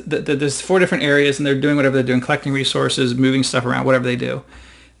this, there's 4 different areas, and they're doing whatever they're doing, collecting resources, moving stuff around, whatever they do.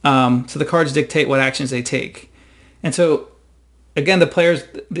 So the cards dictate what actions they take. And so again, the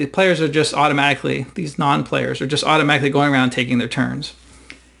players are just automatically, these non-players are just automatically going around taking their turns.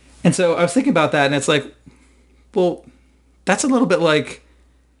 And so I was thinking about that, and it's like, well, that's a little bit like,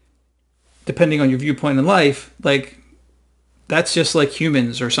 depending on your viewpoint in life, like that's just like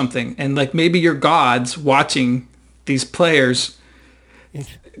humans or something. And like maybe you're gods watching these players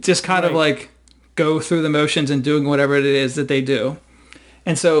just kind of like go through the motions and doing whatever it is that they do.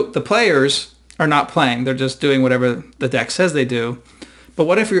 And so the players are not playing. They're just doing whatever the deck says they do. But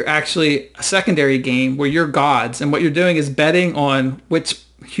what if you're actually a secondary game where you're gods, and what you're doing is betting on which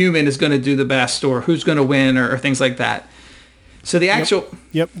human is going to do the best, or who's going to win, or things like that. So the actual...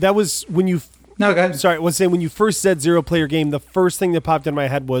 Yep. That was when you... No, go ahead. Sorry, I was saying when you first said 0-player game, the first thing that popped in my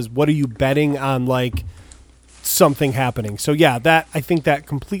head was, what are you betting on, like, something happening? So yeah, that I think that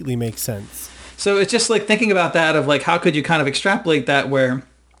completely makes sense. So it's just like thinking about that of like, how could you kind of extrapolate that where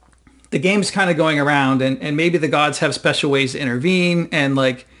the game's kind of going around, and maybe the gods have special ways to intervene, and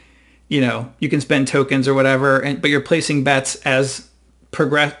like, you know, you can spend tokens or whatever, but you're placing bets as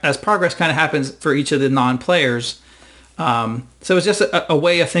progress kind of happens for each of the non-players. So it's just a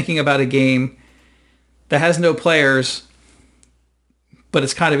way of thinking about a game that has no players, but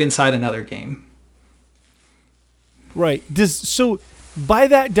it's kind of inside another game. Right. So by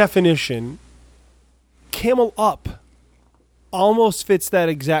that definition, Camel Up almost fits that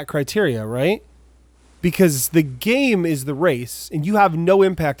exact criteria, right? Because the game is the race, and you have no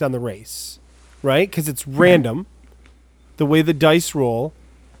impact on the race, right? Because it's random, the way the dice roll,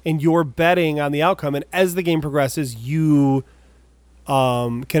 and you're betting on the outcome. And as the game progresses, you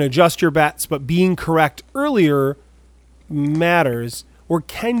can adjust your bets, but being correct earlier matters. Or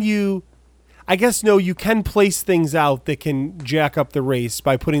can you... I guess, no, you can place things out that can jack up the race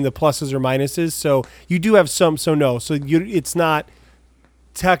by putting the pluses or minuses. So you do have some, so no. So it's not,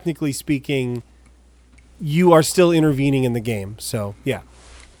 technically speaking, you are still intervening in the game. So, yeah.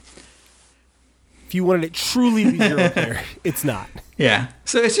 If you wanted it truly to be zero player, it's not. Yeah.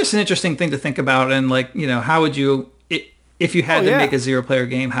 So it's just an interesting thing to think about. And, like, you know, how would you, if you had to make a zero player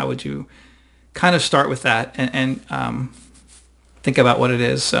game, how would you kind of start with that and think about what it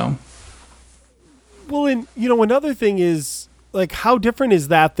is? So... Well, and, you know, another thing is, like, how different is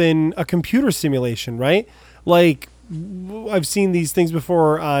that than a computer simulation, right? Like, I've seen these things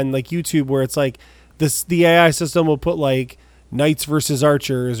before on, like, YouTube where it's like the AI system will put, like, knights versus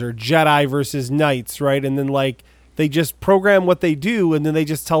archers or Jedi versus knights, right? And then, like, they just program what they do and then they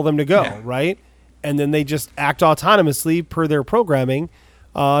just tell them to go, right? And then they just act autonomously per their programming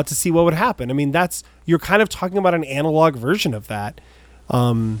to see what would happen. I mean, you're kind of talking about an analog version of that.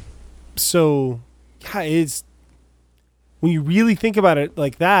 So... Yeah, it's when you really think about it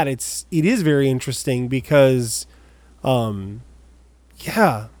like that, it is very interesting because,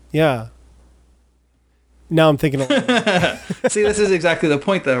 yeah. Now I'm thinking. See, this is exactly the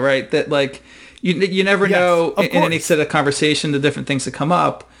point, though, right? that like you never know in any set of conversation the different things that come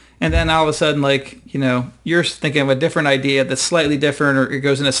up, and then all of a sudden, like, you know, you're thinking of a different idea that's slightly different, or it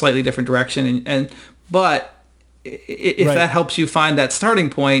goes in a slightly different direction, but if that helps you find that starting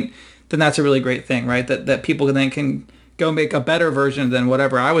point, then that's a really great thing, right? That people then can go make a better version than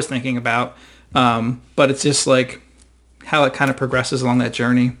whatever I was thinking about. But it's just like how it kind of progresses along that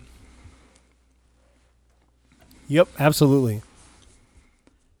journey. Yep, absolutely.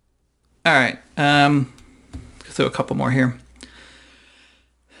 All right. Go through a couple more here.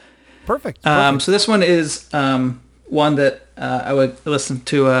 Perfect. So this one is one that I would listen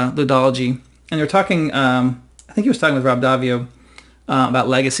to Ludology. And they're talking, I think he was talking with Rob Davio, about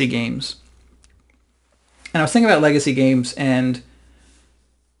legacy games. And I was thinking about legacy games, and,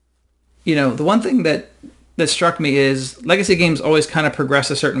 you know, the one thing that struck me is legacy games always kind of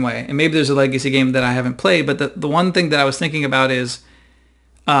progress a certain way. And maybe there's a legacy game that I haven't played, but the one thing that I was thinking about is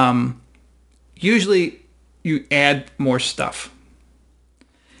usually you add more stuff.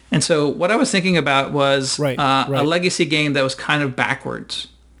 And so what I was thinking about was a legacy game that was kind of backwards,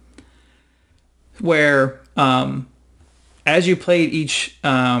 where as you played each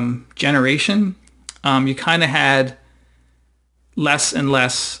generation, you kind of had less and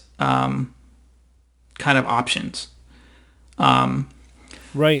less kind of options.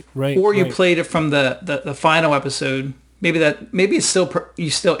 Right. Or you played it from the final episode. Maybe it's still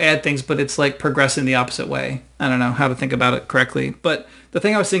you still add things, but it's like progressing the opposite way. I don't know how to think about it correctly. But the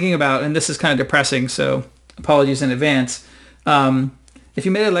thing I was thinking about, and this is kind of depressing, so apologies in advance. If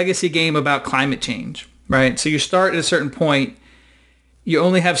you made a legacy game about climate change, right? So you start at a certain point. You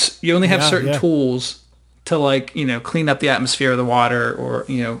only have certain tools to, like, you know, clean up the atmosphere or the water, or,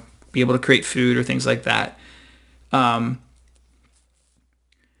 you know, be able to create food or things like that. And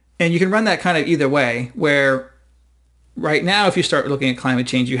you can run that kind of either way, where right now, if you start looking at climate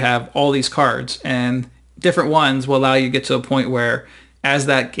change, you have all these cards, and different ones will allow you to get to a point where, as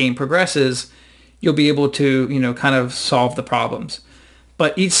that game progresses, you'll be able to, you know, kind of solve the problems.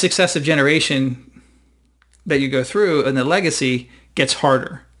 But each successive generation that you go through in the legacy gets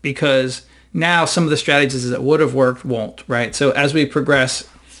harder, because now some of the strategies that would have worked won't, right? So as we progress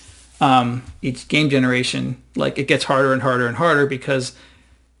each game generation, like, it gets harder and harder and harder, because,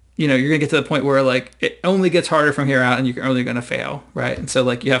 you know, you're going to get to the point where, like, it only gets harder from here out, and you're only going to fail, right? And so,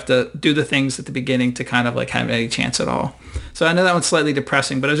 like, you have to do the things at the beginning to kind of, like, have any chance at all. So I know that one's slightly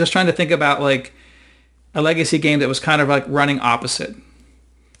depressing, but I was just trying to think about, like, a legacy game that was kind of, like, running opposite.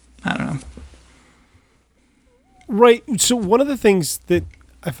 I don't know. Right. So one of the things that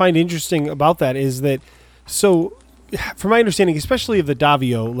I find interesting about that is that, so from my understanding, especially of the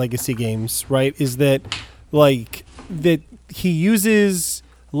Davio legacy games, right, is that, like, that he uses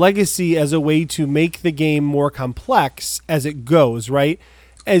legacy as a way to make the game more complex as it goes, right?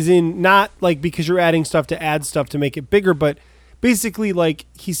 As in, not like because you're adding stuff to add stuff to make it bigger, but basically, like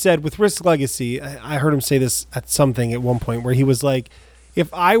he said with Risk Legacy, I heard him say this at something at one point where he was like,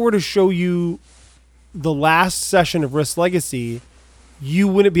 if I were to show you the last session of Risk Legacy, you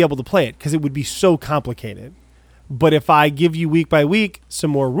wouldn't be able to play it because it would be so complicated. But if I give you week by week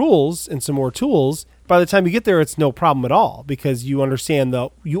some more rules and some more tools, by the time you get there, it's no problem at all because you understand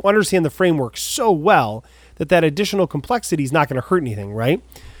the framework so well that additional complexity is not going to hurt anything, right?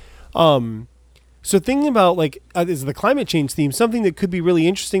 So thinking about is the climate change theme, something that could be really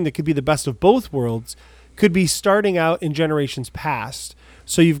interesting, that could be the best of both worlds, could be starting out in generations past.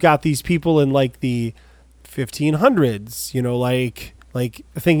 So you've got these people in the 1500s, like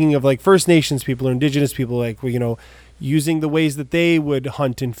thinking of First Nations people or indigenous people, using the ways that they would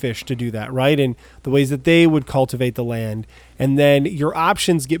hunt and fish to do that, right? And the ways that they would cultivate the land. And then your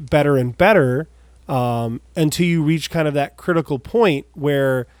options get better and better until you reach kind of that critical point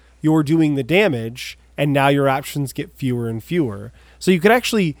where you're doing the damage and now your options get fewer and fewer. So you could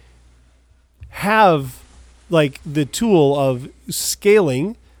actually have the tool of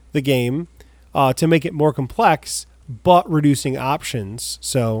scaling the game to make it more complex, but reducing options.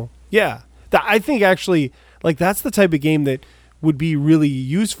 So yeah, I think actually that's the type of game that would be really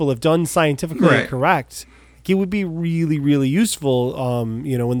useful if done scientifically and correct. It would be really, really useful,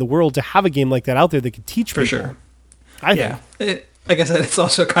 in the world to have a game like that out there that could teach people. For sure. I think. Like I said, it's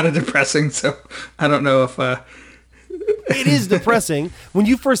also kind of depressing, so I don't know if... It is depressing. When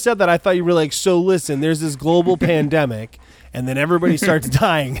you first said that, I thought you were so listen, there's this global pandemic, and then everybody starts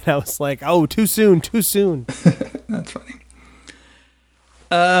dying, and I was like, oh, too soon. That's funny.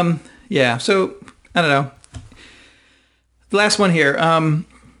 Yeah, so, I don't know. The last one here.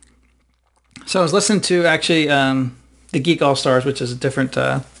 So I was listening to, actually, the Geek All-Stars, which is a different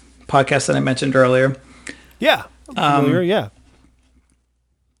podcast that I mentioned earlier. Yeah, I'm familiar, yeah.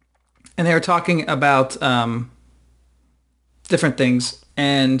 And they were talking about different things,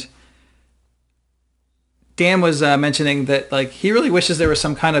 and Dan was mentioning that he really wishes there was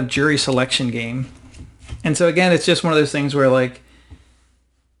some kind of jury selection game. And so again, it's just one of those things where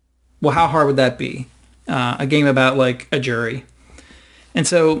well, how hard would that be? A game about a jury. And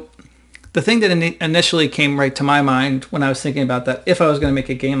so the thing that initially came right to my mind when I was thinking about that, if I was going to make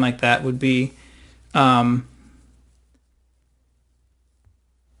a game like that, would be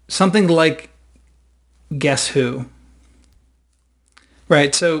something like Guess Who.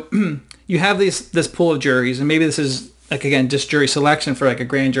 Right, so you have this pool of juries, and maybe this is, again, just jury selection for a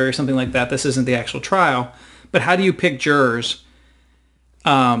grand jury or something like that. This isn't the actual trial. But how do you pick jurors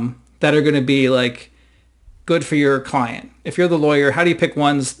that are going to be, good for your client? If you're the lawyer, how do you pick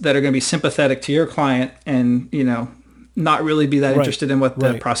ones that are going to be sympathetic to your client and, not really be that interested in what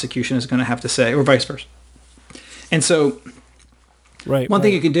the prosecution is going to have to say, or vice versa? And so one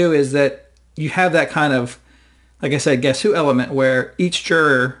thing you can do is that you have that kind of, like I said, Guess Who element where each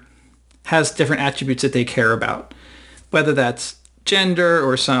juror has different attributes that they care about, whether that's gender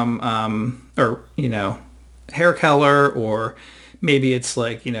or some, hair color, or maybe it's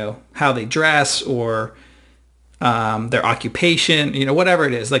how they dress or their occupation, whatever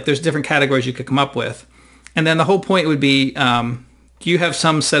it is. There's different categories you could come up with. And then the whole point would be, you have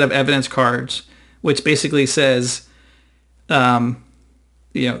some set of evidence cards, which basically says, the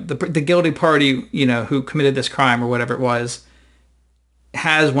guilty party, who committed this crime or whatever it was,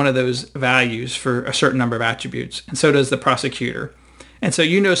 has one of those values for a certain number of attributes, and so does the prosecutor. And so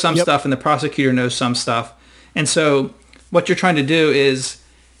some stuff, and the prosecutor knows some stuff. And so what you're trying to do is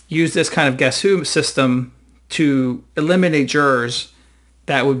use this kind of Guess Who system to eliminate jurors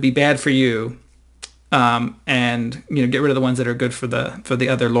that would be bad for you, and get rid of the ones that are good for the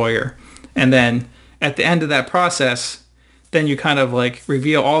other lawyer. And then at the end of that process, then you kind of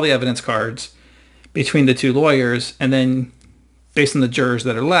reveal all the evidence cards between the two lawyers, and then based on the jurors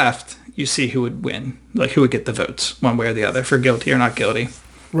that are left, you see who would win, who would get the votes one way or the other for guilty or not guilty.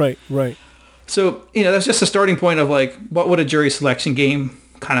 Right. So, that's just a starting point of what would a jury selection game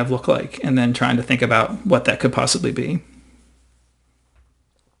kind of look like, and then trying to think about what that could possibly be.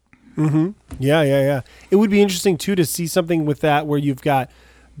 Mm-hmm. Yeah. It would be interesting too to see something with that where you've got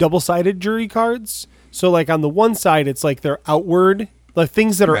double-sided jury cards. So on the one side, it's they're outward,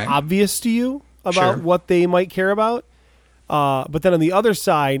 things that are obvious to you about what they might care about. But then on the other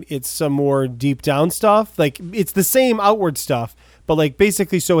side, it's some more deep down stuff. It's the same outward stuff, but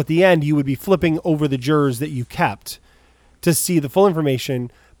basically, so at the end, you would be flipping over the jurors that you kept to see the full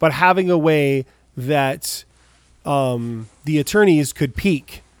information, but having a way that the attorneys could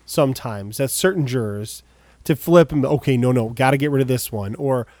peek sometimes at certain jurors to flip and, okay, no, got to get rid of this one.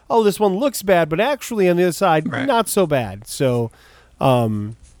 Or, oh, this one looks bad, but actually on the other side, not so bad. So,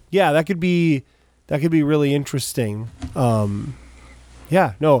 that could be really interesting. The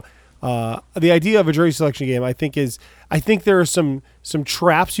idea of a jury selection game, I think there are some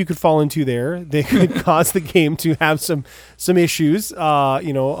traps you could fall into there. They could cause the game to have some issues,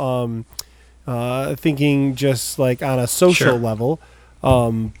 thinking just on a social level.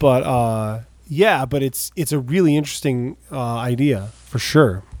 Yeah, but it's a really interesting idea for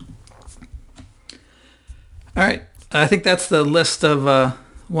sure. All right. I think that's the list of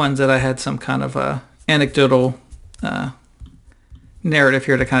ones that I had some kind of anecdotal narrative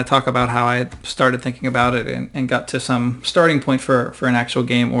here to kind of talk about how I had started thinking about it and got to some starting point for an actual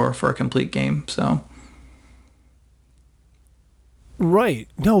game or for a complete game. So, right.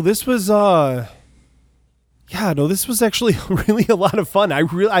 No, this was this was actually really a lot of fun.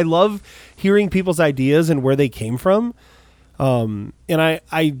 I love hearing people's ideas and where they came from. And I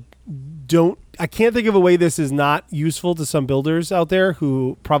can't think of a way this is not useful to some builders out there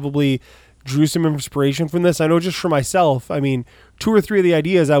who probably drew some inspiration from this. I know just for myself, I mean, 2 or 3 of the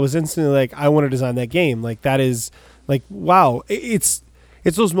ideas, I was instantly like, I want to design that game. Like, that is like, wow. It's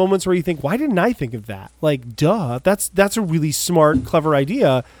those moments where you think, why didn't I think of that? Like, duh, that's a really smart, clever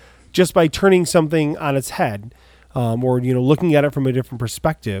idea just by turning something on its head, or, looking at it from a different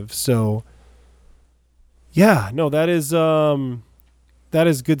perspective. So yeah, no, that is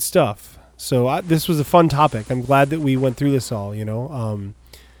good stuff. So this was a fun topic. I'm glad that we went through this all,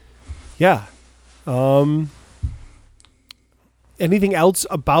 yeah. Anything else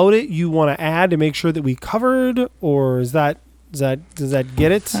about it you want to add to make sure that we covered, or does that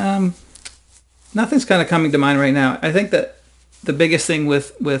get it? Nothing's kind of coming to mind right now. I think that the biggest thing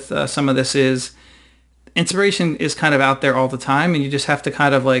with some of this is inspiration is kind of out there all the time, and you just have to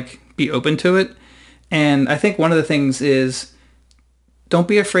kind of like be open to it. And I think one of the things is don't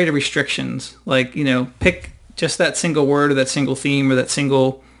be afraid of restrictions. Like, pick just that single word or that single theme or that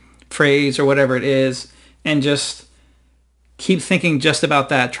single phrase or whatever it is, and just keep thinking just about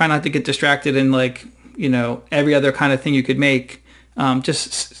that. Try not to get distracted in like, every other kind of thing you could make.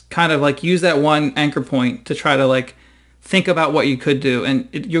 Just kind of like use that one anchor point to try to like think about what you could do. And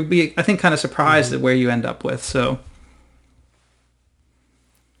you'll be, I think, kind of surprised at where you end up with. So.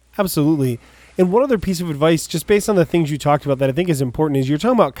 Absolutely. And one other piece of advice, just based on the things you talked about that I think is important, is you're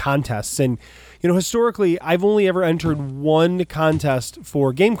talking about contests. And, historically, I've only ever entered one contest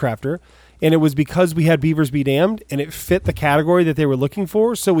for Game Crafter, and it was because we had Beavers Be Damned, and it fit the category that they were looking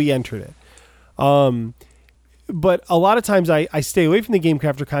for, so we entered it. But a lot of times I stay away from the Game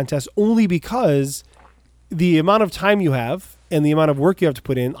Crafter contest only because the amount of time you have and the amount of work you have to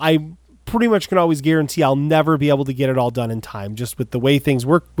put in, I pretty much can always guarantee I'll never be able to get it all done in time. Just with the way things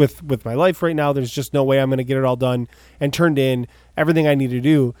work with my life right now, there's just no way I'm going to get it all done and turned in everything I need to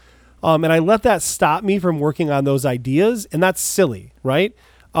do. And I let that stop me from working on those ideas, and that's silly, right?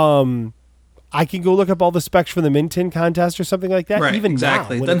 I can go look up all the specs for the Mint Tin contest or something like that, right, even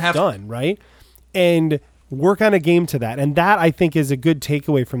exactly. now when it's done, right? And work on a game to that. And that, I think, is a good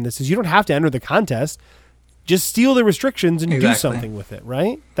takeaway from this, is you don't have to enter the contest. Just steal the restrictions and do something with it,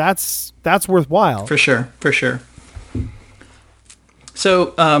 right? That's worthwhile. For sure.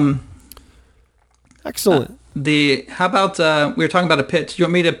 So, excellent. How about we were talking about a pitch? You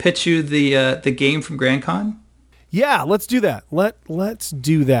want me to pitch you the game from Grand Con? Yeah, let's do that. Let's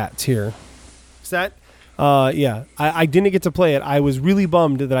do that here. Is that? Yeah, I didn't get to play it. I was really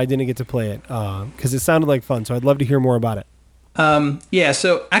bummed that I didn't get to play it because it sounded like fun. So I'd love to hear more about it. Yeah,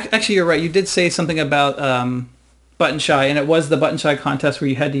 so actually you're right. You did say something about Button Shy, and it was the Button Shy contest where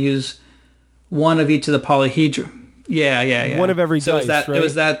you had to use one of each of the polyhedra. Yeah. One of every so dice, right? It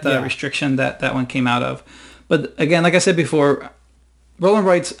was that restriction that one came out of. But again, like I said before, roll and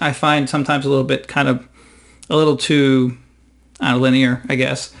writes I find sometimes a little bit kind of a little too linear, I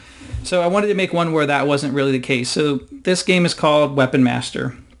guess. So I wanted to make one where that wasn't really the case. So this game is called Weapon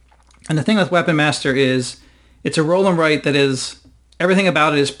Master. And the thing with Weapon Master is it's a roll and write that is, everything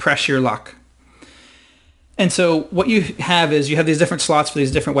about it is press your luck. And so what you have is you have these different slots for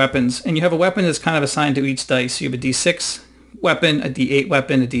these different weapons, and you have a weapon that's kind of assigned to each dice. You have a D6 weapon, a D8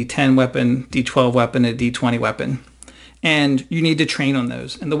 weapon, a D10 weapon, D12 weapon, a D20 weapon. And you need to train on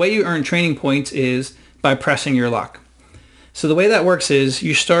those. And the way you earn training points is by pressing your luck. So the way that works is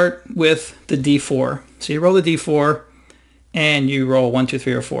you start with the D4. So you roll the D4 and you roll 1, 2,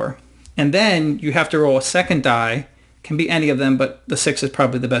 3, or 4. And then you have to roll a second die, can be any of them, but the 6 is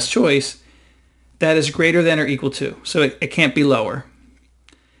probably the best choice, that is greater than or equal to. So it can't be lower.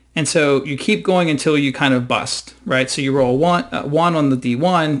 And so you keep going until you kind of bust, right? So you roll 1 on the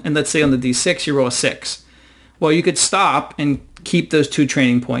D1, and let's say on the D6 you roll a 6. Well, you could stop and keep those 2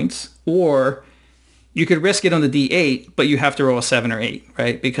 training points, or you could risk it on the D8, but you have to roll a 7 or 8,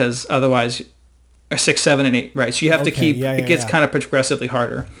 right? Because otherwise, a 6, 7, and 8, right? So you have to keep, it gets kind of progressively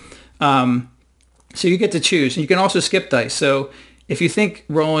harder. So you get to choose. And you can also skip dice. So if you think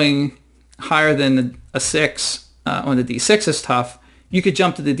rolling higher than a 6 on the D6 is tough, you could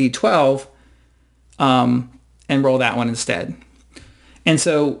jump to the D12 and roll that one instead. And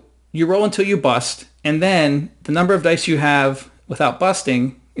so you roll until you bust, and then the number of dice you have without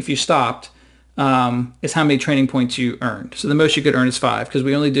busting, if you stopped, is how many training points you earned. So the most you could earn is 5, because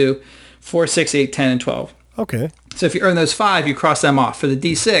we only do 4, 6, 8, 10, and 12. Okay. So if you earn those 5, you cross them off. For the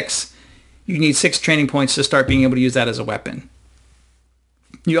D6, you need 6 training points to start being able to use that as a weapon.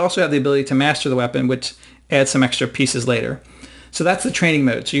 You also have the ability to master the weapon, which adds some extra pieces later. So that's the training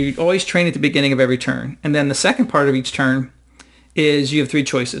mode. So you always train at the beginning of every turn. And then the second part of each turn is you have 3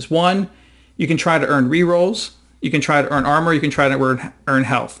 choices. 1, you can try to earn rerolls. You can try to earn armor. You can try to earn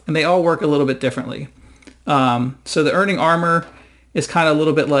health. And they all work a little bit differently. So the earning armor is kind of a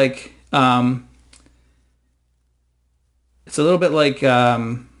little bit like... it's a little bit like, I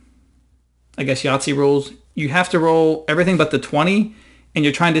guess, Yahtzee rules. You have to roll everything but the 20, and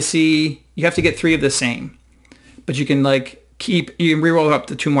you're trying to see... You have to get 3 of the same. But you can, you can reroll up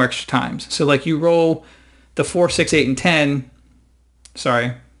to 2 more extra times. So, you roll the 4, 6, 8, and 10...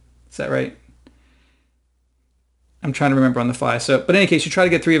 Sorry, is that right? I'm trying to remember on the fly. But in any case, you try to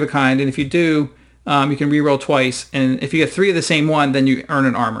get 3 of a kind, and if you do, you can re-roll twice. And if you get 3 of the same one, then you earn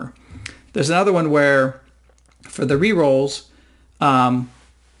an armor. There's another one where, for the re-rolls,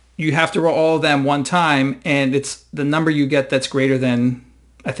 you have to roll all of them one time, and it's the number you get that's greater than,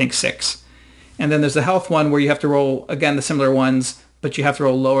 I think, 6. And then there's the health one where you have to roll, again, the similar ones, but you have to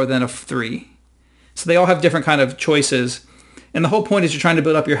roll lower than a 3. So they all have different kind of choices. And the whole point is you're trying to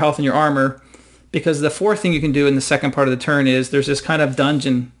build up your health and your armor, because the fourth thing you can do in the second part of the turn is there's this kind of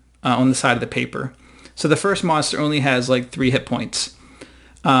dungeon on the side of the paper. So the first monster only has 3 hit points.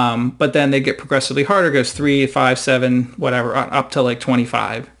 But then they get progressively harder. It goes 3, 5, 7, whatever, up to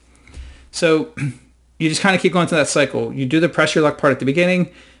 25. So you just kind of keep going through that cycle. You do the press your luck part at the beginning,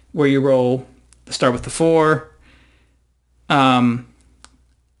 where you start with the 4,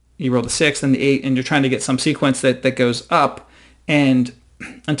 you roll the 6, then the 8, and you're trying to get some sequence that goes up and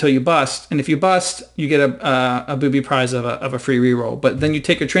until you bust. And if you bust, you get a booby prize of a free reroll. But then you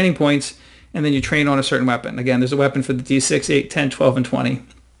take your training points, and then you train on a certain weapon. Again, there's a weapon for the D6, 8, 10, 12, and 20.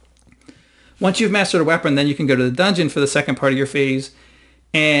 Once you've mastered a weapon, then you can go to the dungeon for the second part of your phase,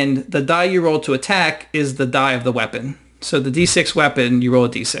 and the die you roll to attack is the die of the weapon. So the D6 weapon, you roll a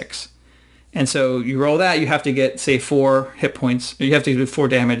D6. And so you roll that, you have to get, say, 4 hit points, or you have to do 4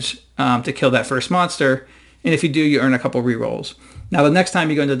 damage to kill that first monster, and if you do, you earn a couple rerolls. Now, the next time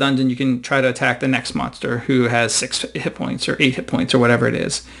you go into the dungeon, you can try to attack the next monster who has 6 hit points or 8 hit points or whatever it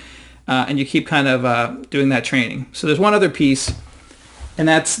is. And you keep kind of doing that training. So there's one other piece, and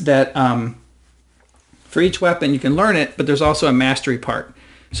that's that for each weapon, you can learn it, but there's also a mastery part.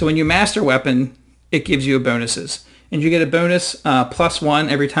 So when you master a weapon, it gives you bonuses. And you get a bonus +1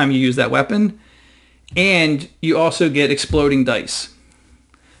 every time you use that weapon. And you also get exploding dice.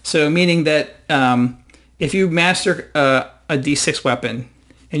 So meaning that if you master a D6 weapon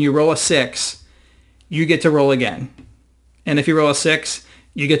and you roll a 6, you get to roll again. And if you roll a 6,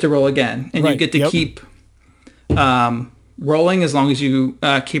 you get to roll again. And you get to keep rolling as long as you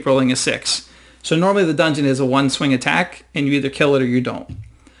keep rolling a 6. So normally the dungeon is a 1-swing attack, and you either kill it or you don't.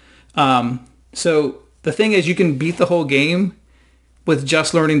 So the thing is, you can beat the whole game with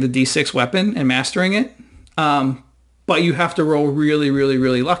just learning the D6 weapon and mastering it. But you have to roll really, really,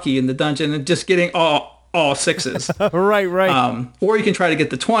 really lucky in the dungeon and just getting all 6s. Right. Or you can try to get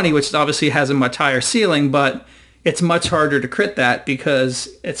the 20, which obviously has a much higher ceiling, but it's much harder to crit that because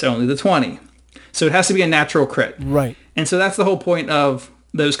it's only the 20. So it has to be a natural crit. Right. And so that's the whole point of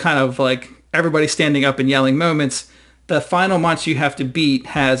those kind of everybody standing up and yelling moments. The final monster you have to beat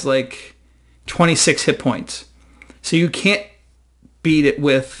has 26 hit points. So you can't beat it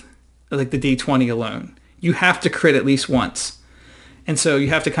with the D20 alone. You have to crit at least once. And so you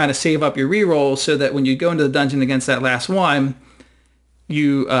have to kind of save up your reroll so that when you go into the dungeon against that last one,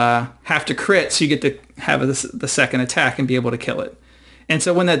 you have to crit so you get to have the second attack and be able to kill it. And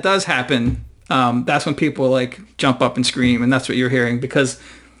so when that does happen, that's when people jump up and scream, and that's what you're hearing, because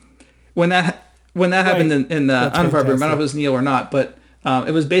when that happened in the I don't know if it was Neil or not, but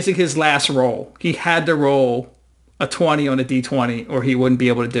it was basically his last roll. He had to roll a 20 on a D20 or he wouldn't be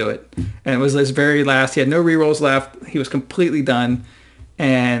able to do it. And it was his very last. He had no rerolls left. He was completely done,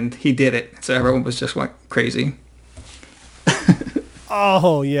 and he did it. So everyone was just went crazy.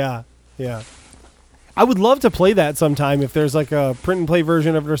 Oh, yeah. I would love to play that sometime if there's a print and play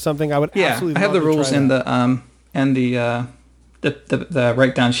version of it or something. I would absolutely I have love the to rules try and the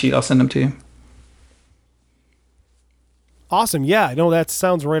write down sheet. I'll send them to you. Awesome. Yeah, no, that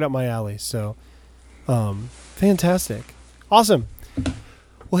sounds right up my alley. So, fantastic. Awesome.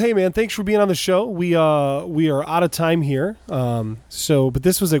 Well, hey man, thanks for being on the show. We are out of time here. But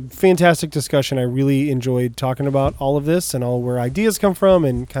this was a fantastic discussion. I really enjoyed talking about all of this and all where ideas come from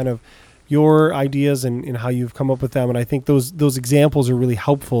and kind of your ideas and how you've come up with them. And I think those examples are really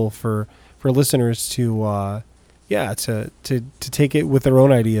helpful for listeners to take it with their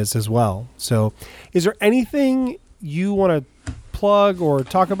own ideas as well. So, is there anything you want to plug or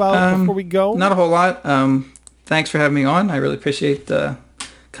talk about before we go? Not a whole lot. Thanks for having me on. I really appreciate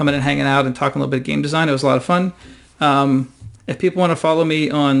coming and hanging out and talking a little bit of game design. It was a lot of fun. If people want to follow me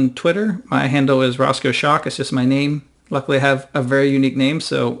on Twitter, my handle is Roscoe Shock. It's just my name. Luckily, I have a very unique name,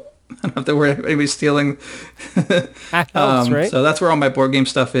 so I don't have to worry about anybody stealing. That helps, right? So that's where all my board game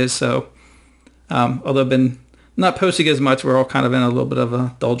stuff is. So although I've been not posting as much, we're all kind of in a little bit of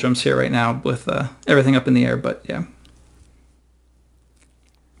a doldrums here right now with everything up in the air. But yeah.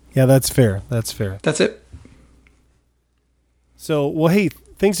 Yeah, that's fair. That's it. So, well, hey,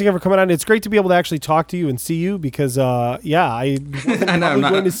 thanks again for coming on. It's great to be able to actually talk to you and see you because, I wasn't probably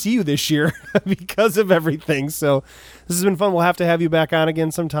going to see you this year because of everything. So this has been fun. We'll have to have you back on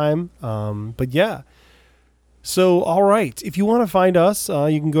again sometime. But yeah. So, all right. If you want to find us,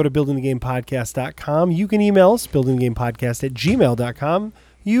 you can go to buildingthegamepodcast.com. You can email us, buildingthegamepodcast@gmail.com.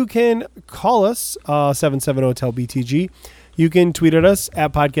 You can call us, 770-TEL-BTG. You can tweet at us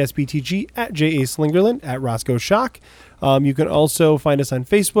at podcastbtg, at J.A. Slingerland, at Roscoe Shock. You can also find us on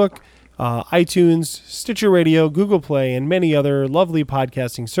Facebook, iTunes, Stitcher Radio, Google Play, and many other lovely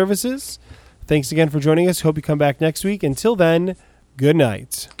podcasting services. Thanks again for joining us. Hope you come back next week. Until then, good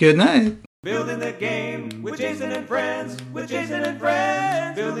night. Good night. Building the game with Jason and friends, with Jason and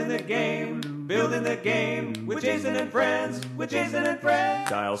friends. Building the game with Jason and friends, with Jason and friends.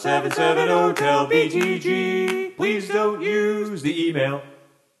 Dial 770-TEL-BTG. Please don't use the email.